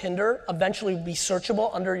on Tinder eventually would be searchable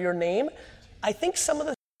under your name, I think some of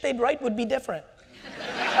the they'd write would be different.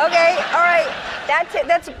 Okay, all right, that's it.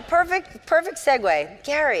 That's a perfect segue.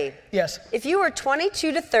 Gary. Yes. If you were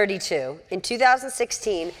 22 to 32 in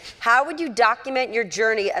 2016, how would you document your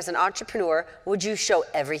journey as an entrepreneur? Would you show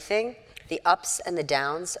everything, the ups and the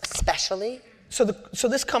downs, especially? So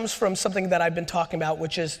this comes from something that I've been talking about,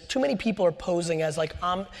 which is too many people are posing as like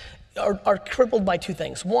are crippled by two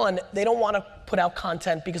things. One, they don't want to put out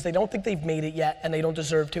content because they don't think they've made it yet and they don't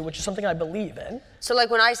deserve to, which is something I believe in. So like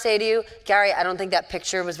when I say to you, Gary, I don't think that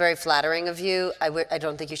picture was very flattering of you. I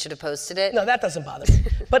don't think you should have posted it. No, that doesn't bother me.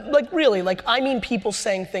 But like really, like I mean people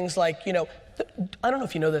saying things like, I don't know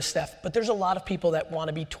if you know this, Steph, but there's a lot of people that want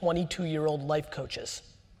to be 22-year-old life coaches.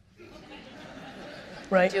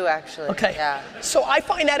 Right? I do actually. Okay. Yeah. So I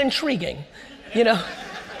find that intriguing,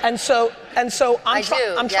 And so I'm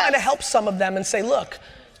trying to help some of them and say, look,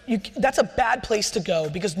 that's a bad place to go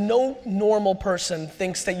because no normal person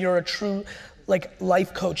thinks that you're a true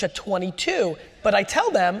life coach at 22. But I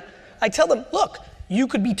tell them, look, you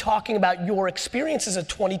could be talking about your experience as a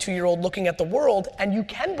 22-year-old looking at the world, and you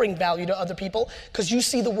can bring value to other people because you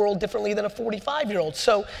see the world differently than a 45-year-old.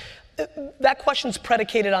 So that question's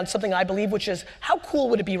predicated on something I believe, which is how cool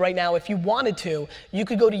would it be right now if you wanted to, you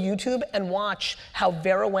could go to YouTube and watch how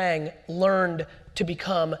Vera Wang learned to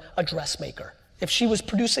become a dressmaker. If she was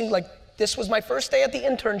producing, this was my first day at the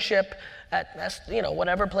internship at,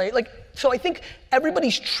 whatever place. So I think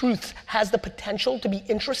everybody's truth has the potential to be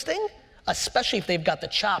interesting, especially if they've got the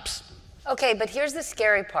chops. Okay, but here's the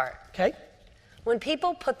scary part. Okay. When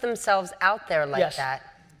people put themselves out there like Yes. that,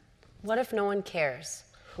 what if no one cares?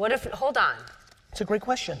 Hold on. It's a great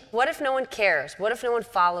question. What if no one cares? What if no one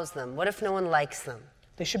follows them? What if no one likes them?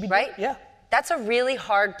 They should be, right? Yeah. That's a really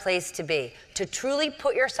hard place to be, to truly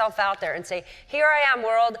put yourself out there and say, here I am,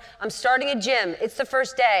 world. I'm starting a gym. It's the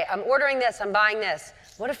first day. I'm ordering this. I'm buying this.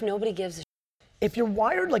 What if nobody gives a If you're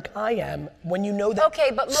wired like I am, when you know that.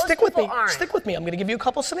 Okay, but most stick with people me. aren't. Stick with me. I'm going to give you a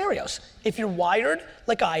couple scenarios. If you're wired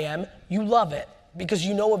like I am, you love it because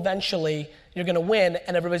you know eventually you're going to win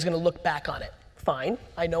and everybody's going to look back on it. Fine.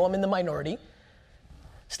 I know I'm in the minority.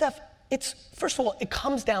 Steph, first of all, it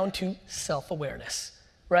comes down to self-awareness,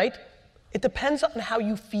 right? It depends on how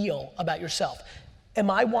you feel about yourself. Am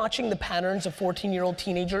I watching the patterns of 14-year-old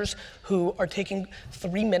teenagers who are taking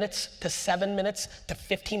 3 minutes to 7 minutes to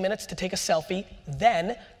 15 minutes to take a selfie,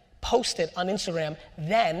 then post it on Instagram,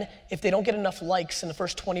 then if they don't get enough likes in the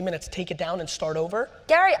first 20 minutes, take it down and start over?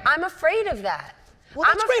 Gary, I'm afraid of that. Well,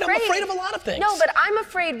 that's great. I'm afraid of a lot of things. No, but I'm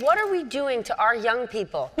afraid, what are we doing to our young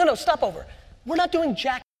people? No, stop over. We're not doing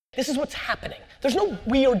jack. This is what's happening. There's no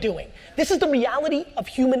we are doing. This is the reality of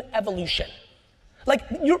human evolution.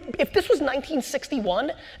 If this was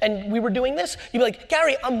 1961 and we were doing this, you'd be like,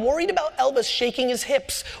 Gary, I'm worried about Elvis shaking his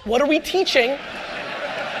hips. What are we teaching?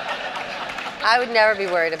 I would never be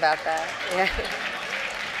worried about that. Yeah.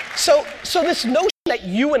 So this notion that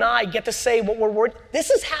you and I get to say what we're worried,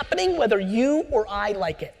 this is happening whether you or I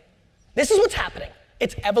like it. This is what's happening.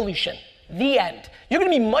 It's evolution. The end. You're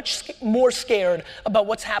gonna be much more scared about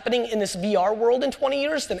what's happening in this VR world in 20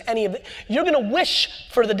 years than any of it. You're gonna wish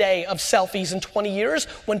for the day of selfies in 20 years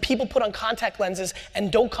when people put on contact lenses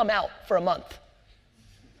and don't come out for a month.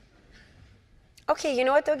 Okay, you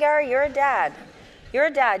know what though, Gary? You're a dad.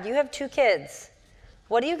 You have 2 kids.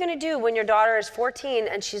 What are you gonna do when your daughter is 14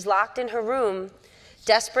 and she's locked in her room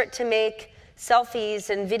desperate to make selfies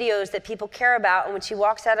and videos that people care about, and when she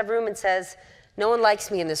walks out of a room and says, no one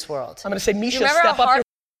likes me in this world. I'm gonna say, Misha, remember step how up hard-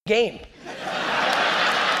 your game.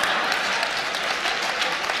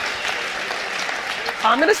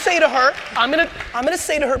 I'm gonna say to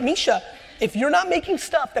her, Misha, if you're not making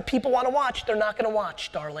stuff that people wanna watch, they're not gonna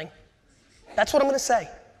watch, darling. That's what I'm gonna say.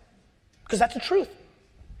 Because that's the truth.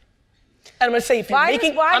 And I'm gonna say, if you're Why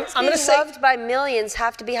making, does I'm being gonna say, loved by millions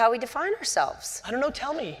have to be how we define ourselves? I don't know,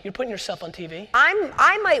 tell me. You're putting yourself on TV.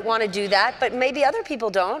 I might want to do that, but maybe other people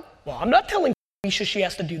don't. Well, I'm not telling Misha she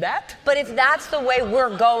has to do that. But if that's the way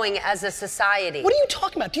we're going as a society. What are you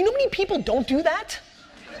talking about? Do you know how many people don't do that?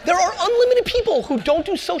 There are unlimited people who don't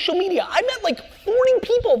do social media. I met like 40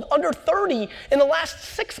 people under 30 in the last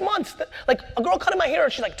 6 months. Like a girl cutting my hair,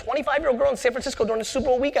 she's like 25-year-old girl in San Francisco during the Super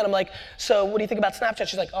Bowl weekend. I'm like, so what do you think about Snapchat?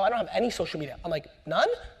 She's like, oh, I don't have any social media. I'm like, none?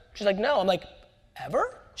 She's like, no. I'm like,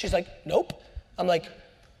 ever? She's like, nope. I'm like,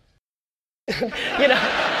 you know.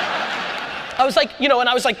 I was like, you know, and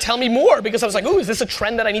I was like, tell me more, because I was like, ooh, is this a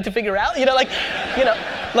trend that I need to figure out? You know,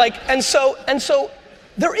 and so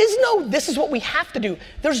there is no, this is what we have to do.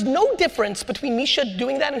 There's no difference between Misha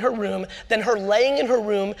doing that in her room than her laying in her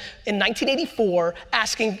room in 1984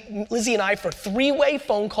 asking Lizzie and I for 3-way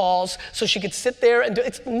phone calls so she could sit there and do,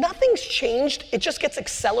 nothing's changed, it just gets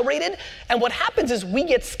accelerated. And what happens is we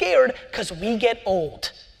get scared because we get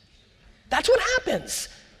old. That's what happens.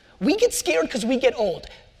 We get scared because we get old.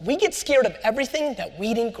 We get scared of everything that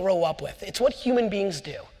we didn't grow up with. It's what human beings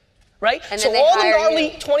do, right? And so then they all the hire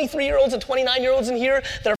gnarly you. 23-year-olds and 29-year-olds in here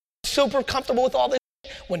that are super comfortable with all this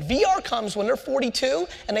shit, when VR comes, when they're 42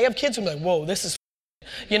 and they have kids, they're like, whoa, this is,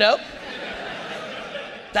 you know?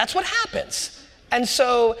 That's what happens. And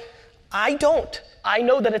so I don't. I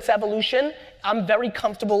know that it's evolution. I'm very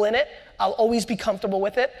comfortable in it. I'll always be comfortable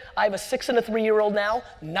with it. I have a 6 and a 3-year-old now.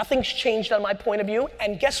 Nothing's changed on my point of view.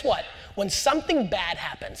 And guess what? When something bad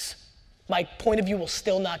happens, my point of view will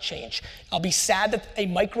still not change. I'll be sad that a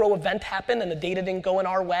micro event happened and the data didn't go in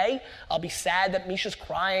our way. I'll be sad that Misha's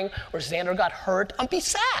crying or Xander got hurt. I'll be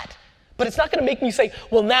sad. But it's not gonna make me say,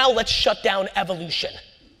 well, now let's shut down evolution.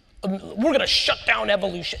 We're gonna shut down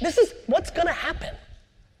evolution. This is what's gonna happen,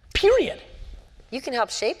 period. You can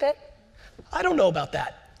help shape it. I don't know about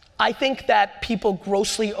that. I think that people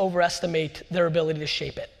grossly overestimate their ability to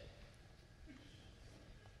shape it.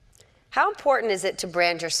 How important is it to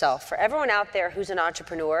brand yourself? For everyone out there who's an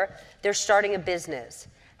entrepreneur, they're starting a business.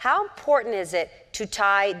 How important is it to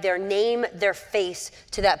tie their name, their face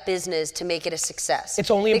to that business to make it a success?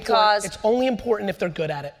 It's only important if they're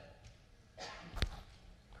good at it.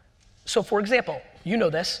 So for example, you know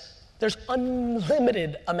this, there's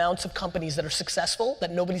unlimited amounts of companies that are successful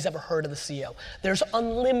that nobody's ever heard of the CEO. There's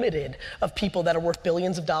unlimited of people that are worth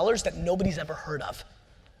billions of dollars that nobody's ever heard of,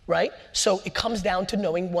 right? So it comes down to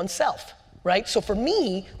knowing oneself, right? So for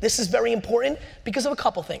me, this is very important because of a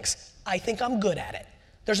couple things. I think I'm good at it.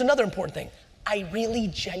 There's another important thing. I really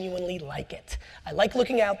genuinely like it. I like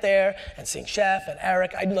looking out there and seeing Chef and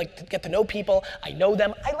Eric. I like to get to know people. I know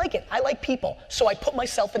them. I like it. I like people. So I put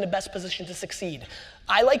myself in the best position to succeed.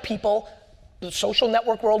 I like people. The social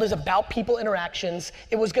network world is about people interactions.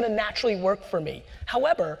 It was gonna naturally work for me.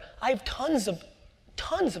 However, I have tons of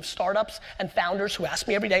startups and founders who ask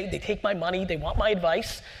me every day, they take my money, they want my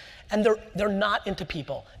advice, and they're not into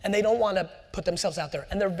people, and they don't wanna put themselves out there,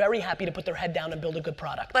 and they're very happy to put their head down and build a good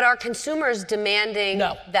product. But are consumers demanding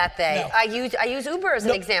that they? No. I use Uber as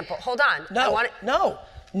an example. Hold on. No.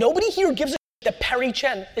 Nobody here gives a that Perry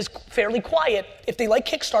Chen is fairly quiet. If they like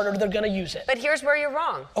Kickstarter, they're gonna use it. But here's where you're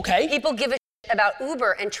wrong. Okay. People give a about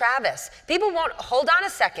Uber and Travis. People won't, hold on a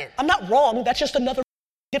second. I'm not wrong, that's just another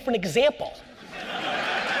different example.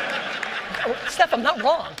 Steph, I'm not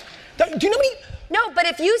wrong. Do you know any? No, but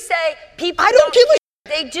if you say people I don't give a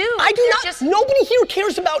they do. I do They're not. Just, nobody here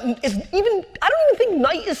cares about I don't even think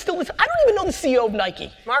Nike is still. I don't even know the CEO of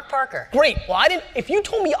Nike. Mark Parker. Great. Well, I didn't. If you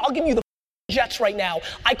told me I'll give you the Jets right now,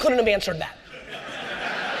 I couldn't have answered that.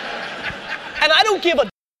 And I don't give a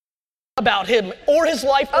about him or his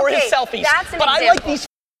life or his selfies. That's an but example. I like these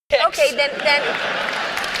pics. Okay, then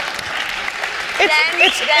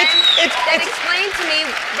explain to me.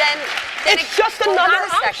 Then it's just hold another on a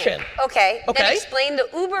second. option. Okay. Then explain the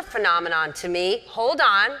Uber phenomenon to me. Hold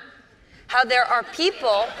on. How there are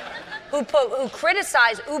people who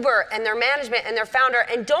criticize Uber and their management and their founder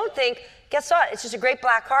and don't think, guess what? It's just a great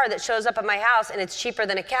black car that shows up at my house and it's cheaper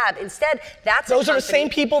than a cab. Instead, those are the same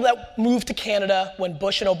people that moved to Canada when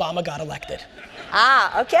Bush and Obama got elected.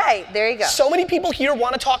 Okay, there you go. So many people here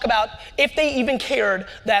want to talk about if they even cared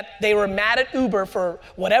that they were mad at Uber for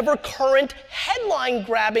whatever current headline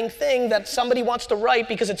grabbing thing that somebody wants to write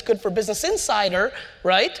because it's good for Business Insider,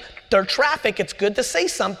 right? Their traffic, it's good to say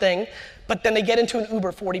something, but then they get into an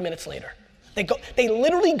Uber 40 minutes later. They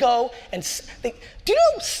literally go and, do you know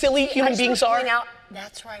how silly human beings are?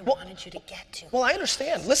 That's where I wanted you to get to. Well, I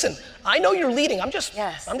understand. Listen, I know you're leading. I'm just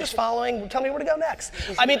following. Tell me where to go next.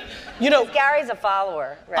 I mean, you know. Gary's a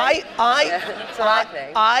follower, right? That's what I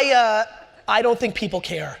think. I don't think people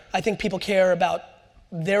care. I think people care about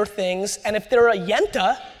their things, and if they're a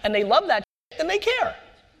Yenta and they love that, then they care.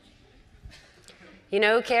 You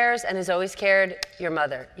know who cares and has always cared? Your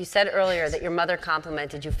mother. You said earlier that your mother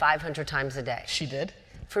complimented you 500 times a day. She did.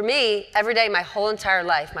 For me, every day, my whole entire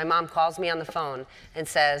life, my mom calls me on the phone and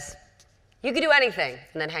says, you can do anything,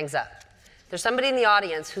 and then hangs up. There's somebody in the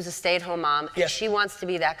audience who's a stay-at-home mom, and she wants to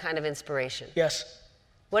be that kind of inspiration. Yes.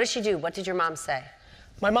 What does she do? What did your mom say?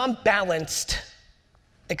 My mom balanced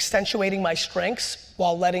accentuating my strengths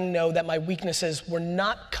while letting know that my weaknesses were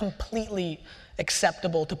not completely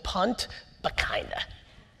acceptable to punt, but kinda,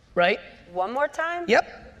 right? One more time?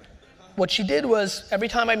 Yep. What she did was, every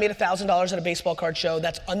time I made $1,000 at a baseball card show,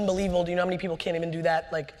 that's unbelievable. Do you know how many people can't even do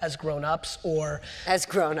that, like, as grown-ups, or? As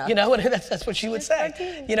grown-ups. You know, that's what she would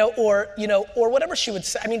say. You know, or whatever she would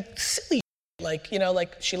say. I mean, silly, like, you know,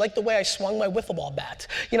 like, she liked the way I swung my wiffle ball bat.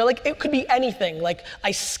 You know, like, it could be anything. Like,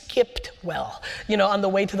 I skipped well, you know, on the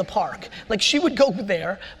way to the park. Like, she would go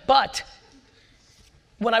there, but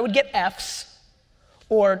when I would get Fs,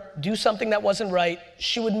 or do something that wasn't right,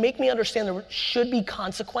 she would make me understand there should be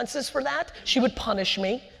consequences for that. She would punish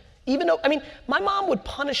me. Even though, I mean, my mom would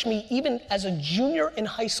punish me even as a junior in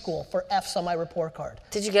high school for Fs on my report card.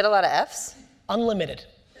 Did you get a lot of Fs? Unlimited.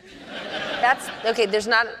 Okay, there's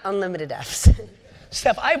not unlimited Fs.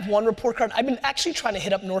 Steph, I have one report card. I've been actually trying to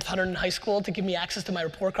hit up North Hunterdon High School to give me access to my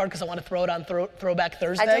report card because I want to throw it on Throwback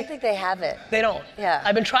Thursday. I don't think they have it. They don't. Yeah.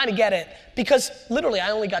 I've been trying to get it because literally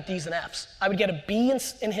I only got D's and F's. I would get a B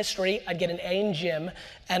in history, I'd get an A in gym,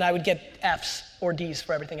 and I would get F's or D's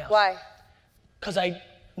for everything else. Why? Because I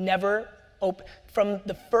never from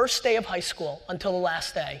the first day of high school until the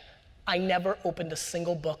last day, I never opened a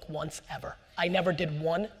single book once ever. I never did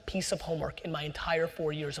one piece of homework in my entire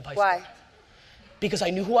 4 years of high school. Why? Because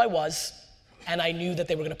I knew who I was, and I knew that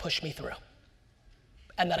they were gonna push me through.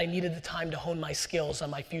 And that I needed the time to hone my skills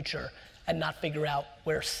on my future and not figure out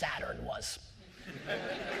where Saturn was.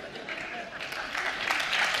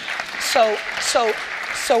 So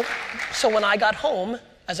when I got home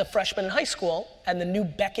as a freshman in high school and the new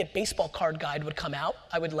Beckett baseball card guide would come out,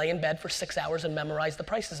 I would lay in bed for 6 hours and memorize the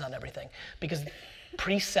prices on everything. Because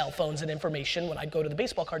pre-cell phones and information, when I'd go to the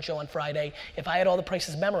baseball card show on Friday, if I had all the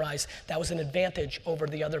prices memorized, that was an advantage over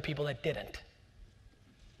the other people that didn't.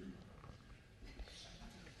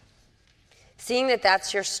 Seeing that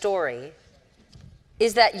that's your story,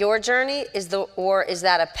 is that your journey, or is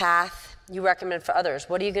that a path you recommend for others?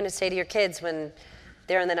 What are you gonna say to your kids when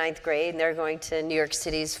they're in the 9th grade and they're going to New York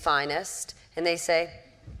City's finest and they say,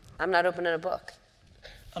 I'm not opening a book?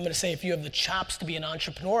 I'm gonna say, if you have the chops to be an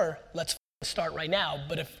entrepreneur, let's start right now,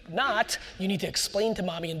 but if not, you need to explain to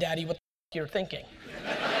mommy and daddy what you're thinking.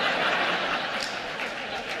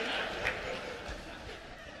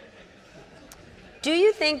 Do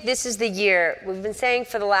you think this is the year, we've been saying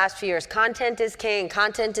for the last few years, content is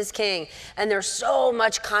king, and there's so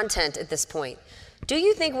much content at this point. Do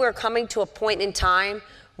you think we're coming to a point in time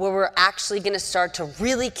where we're actually gonna start to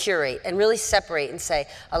really curate and really separate and say,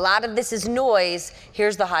 a lot of this is noise,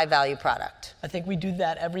 here's the high value product? I think we do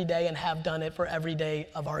that every day and have done it for every day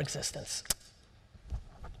of our existence.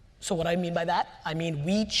 So what I mean by that, I mean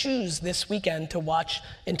we choose this weekend to watch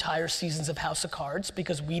entire seasons of House of Cards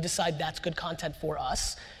because we decide that's good content for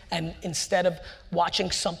us. And instead of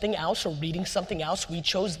watching something else or reading something else, we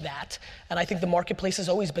chose that. And I think the marketplace has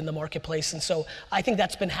always been the marketplace. And so I think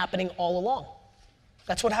that's been happening all along.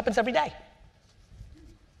 That's what happens every day.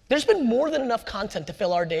 There's been more than enough content to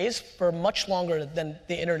fill our days for much longer than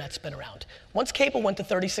the internet's been around. Once cable went to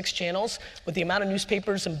 36 channels, with the amount of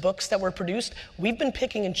newspapers and books that were produced, we've been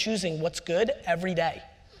picking and choosing what's good every day.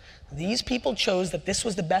 These people chose that this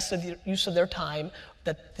was the best use of their time,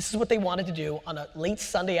 that this is what they wanted to do on a late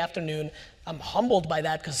Sunday afternoon. I'm humbled by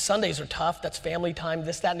that because Sundays are tough. That's family time,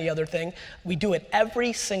 this, that, and the other thing. We do it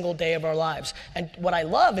every single day of our lives. And what I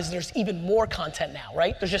love is there's even more content now,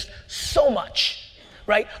 right? There's just so much.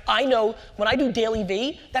 Right? I know when I do Daily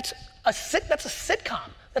V, that's a sitcom.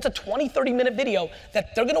 That's a 20, 30-minute video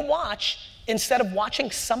that they're gonna watch instead of watching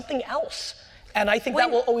something else. And I think that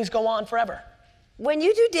will always go on forever. When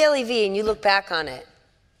you do Daily V and you look back on it,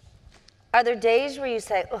 Are there days where you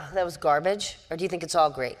say, oh, that was garbage? Or do you think it's all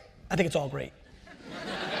great? I think it's all great.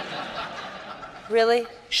 Really?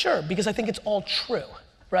 Sure, because I think it's all true,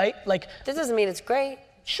 right? Like, That doesn't mean it's great.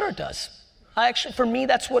 sure it does. For me,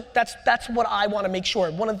 that's what I want to make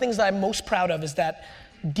sure. One of the things that I'm most proud of is that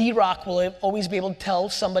D-Rock will always be able to tell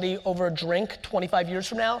somebody over a drink 25 years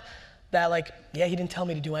from now that like, yeah, he didn't tell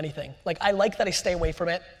me to do anything. Like, I like that I stay away from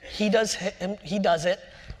it. He does it. And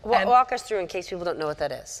Walk us through in case people don't know what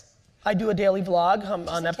that is. I do a daily vlog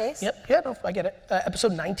on in case. Yep, yeah, no, I get it.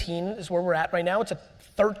 Episode 19 is where we're at right now. It's a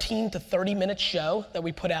 13 to 30 minute show that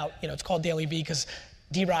we put out. You know, it's called Daily V because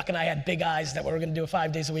D-Rock and I had big eyes that we were gonna do it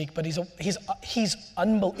 5 days a week, but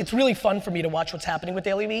it's really fun for me to watch what's happening with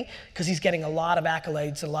Daily V because he's getting a lot of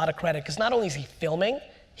accolades, a lot of credit, because not only is he filming,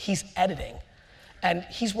 he's editing, and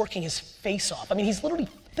he's working his face off. I mean, he's literally,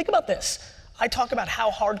 think about this. I talk about how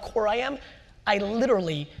hardcore I am.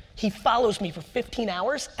 He follows me for 15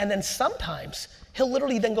 hours, and then sometimes he'll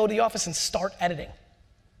literally then go to the office and start editing.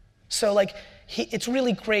 So like, it's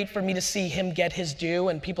really great for me to see him get his due,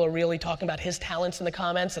 and people are really talking about his talents in the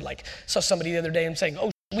comments. And like, saw somebody the other day and saying,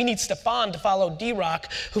 oh, we need Stefan to follow D-Rock,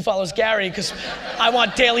 who follows Gary, because I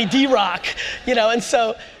want daily D-Rock, you know? And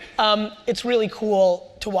so it's really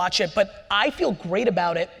cool to watch it, but I feel great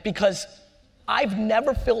about it because I've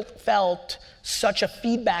never felt such a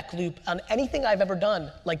feedback loop on anything I've ever done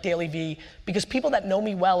like Daily V, because people that know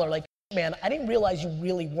me well are like, man, I didn't realize you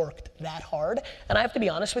really worked that hard. And I have to be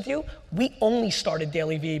honest with you, we only started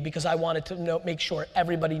Daily V because I wanted to make sure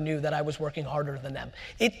everybody knew that I was working harder than them.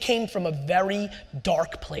 It came from a very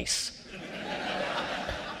dark place.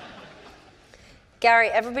 Gary,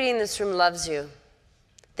 everybody in this room loves you.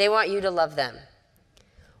 They want you to love them.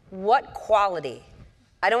 What quality,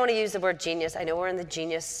 I don't want to use the word genius, I know we're in the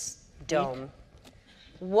genius dome.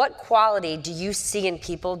 What quality do you see in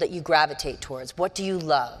people that you gravitate towards? What do you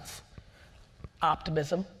love?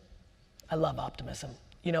 Optimism. I love optimism.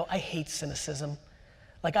 You know, I hate cynicism.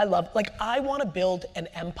 I want to build an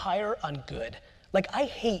empire on good. Like, I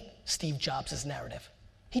hate Steve Jobs' narrative.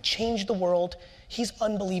 He changed the world. He's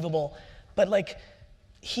unbelievable. But like,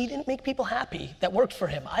 he didn't make people happy that worked for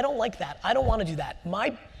him. I don't like that. I don't want to do that.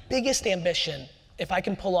 My biggest ambition, if I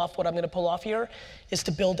can pull off what I'm going to pull off here, is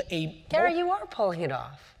to build a... Gary, you are pulling it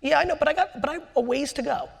off. Yeah, I know, but I have a ways to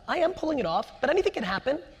go. I am pulling it off, but anything can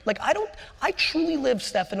happen. Like, I truly live,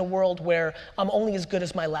 Steph, in a world where I'm only as good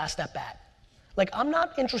as my last at bat. Like, I'm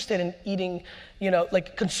not interested in eating, you know,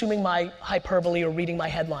 like consuming my hyperbole or reading my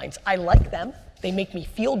headlines. I like them, they make me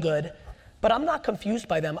feel good, but I'm not confused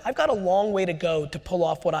by them. I've got a long way to go to pull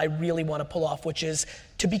off what I really want to pull off, which is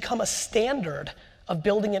to become a standard of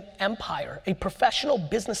building an empire, a professional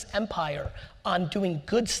business empire on doing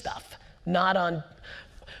good stuff, not on,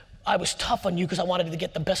 I was tough on you because I wanted to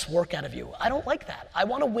get the best work out of you. I don't like that. I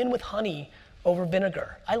want to win with honey over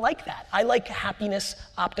vinegar. I like that. I like happiness,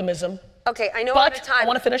 optimism. Okay, I know we're out of time. I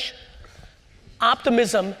want to finish.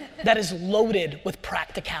 Optimism that is loaded with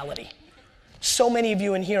practicality. So many of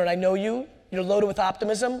you in here, and I know you're loaded with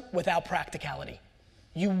optimism without practicality.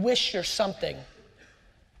 You wish you're something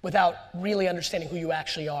without really understanding who you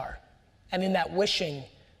actually are. And in that wishing,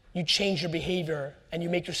 you change your behavior and you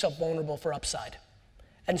make yourself vulnerable for upside.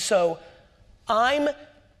 And so I'm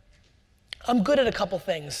good at a couple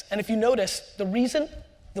things. And if you notice, the reason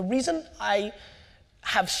I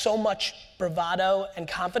have so much bravado and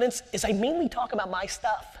confidence is I mainly talk about my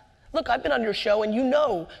stuff. Look, I've been on your show and you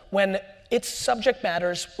know when it's subject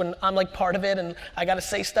matters, when I'm like part of it and I gotta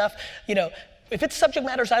say stuff, you know, if it's subject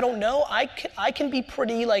matters I don't know, I can be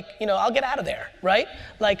pretty like, you know, I'll get out of there, right?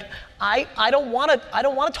 Like, I don't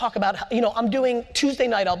wanna talk about, you know, I'm doing Tuesday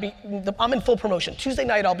night, I'm in full promotion. Tuesday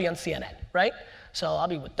night I'll be on CNN, right? So I'll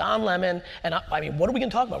be with Don Lemon, and I mean, what are we gonna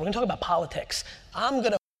talk about? We're gonna talk about politics. I'm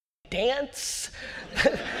gonna dance,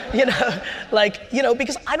 you know, like, you know,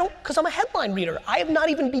 because I'm a headline reader. I have not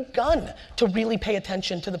even begun to really pay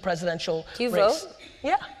attention to the presidential race. Do you vote?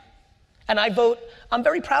 Yeah. And I vote, I'm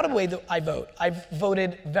very proud of the way that I vote. I've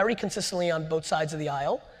voted very consistently on both sides of the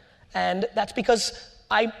aisle, and that's because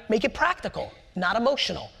I make it practical, not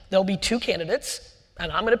emotional. There'll be two candidates,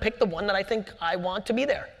 and I'm gonna pick the one that I think I want to be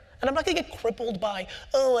there. And I'm not gonna get crippled by,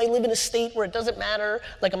 oh, I live in a state where it doesn't matter.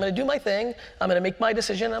 Like, I'm gonna do my thing, I'm gonna make my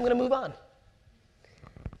decision, and I'm gonna move on.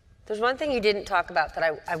 There's one thing you didn't talk about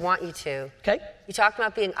that I want you to. Okay. You talked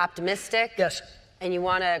about being optimistic. Yes. And you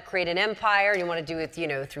want to create an empire, you want to do it, you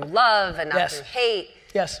know, through love and not Yes. through hate.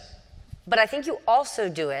 Yes. But I think you also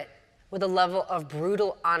do it with a level of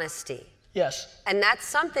brutal honesty. Yes. And that's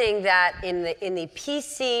something that in the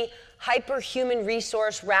PC, hyper-human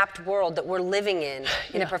resource wrapped world that we're living in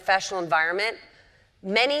a professional environment,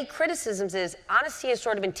 many criticisms is honesty has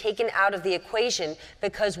sort of been taken out of the equation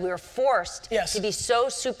because we're forced Yes. to be so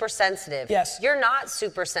super sensitive. Yes. You're not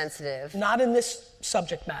super sensitive. Not in this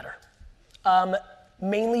subject matter.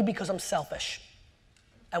 Mainly because I'm selfish.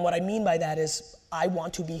 And what I mean by that is I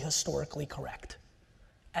want to be historically correct.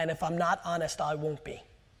 And if I'm not honest, I won't be.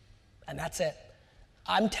 And that's it.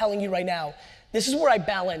 I'm telling you right now, this is where I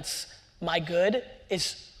balance my good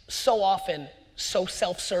is so often so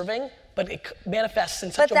self-serving, but it manifests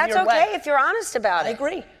in such a weird way. But that's okay if you're honest about it. I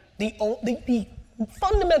agree. The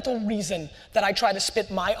fundamental reason that I try to spit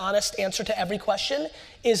my honest answer to every question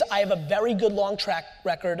is I have a very good long track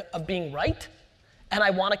record of being right, and I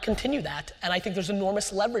want to continue that, and I think there's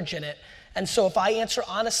enormous leverage in it. And so if I answer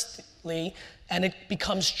honestly and it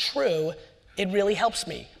becomes true, it really helps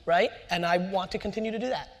me, right? And I want to continue to do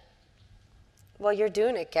that. Well, you're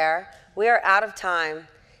doing it, Gar. We are out of time.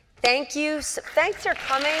 Thank you. Thanks for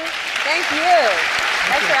coming. Thank you.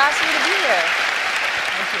 Thanks for asking me to be here.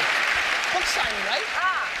 Thank you. Book signing, right?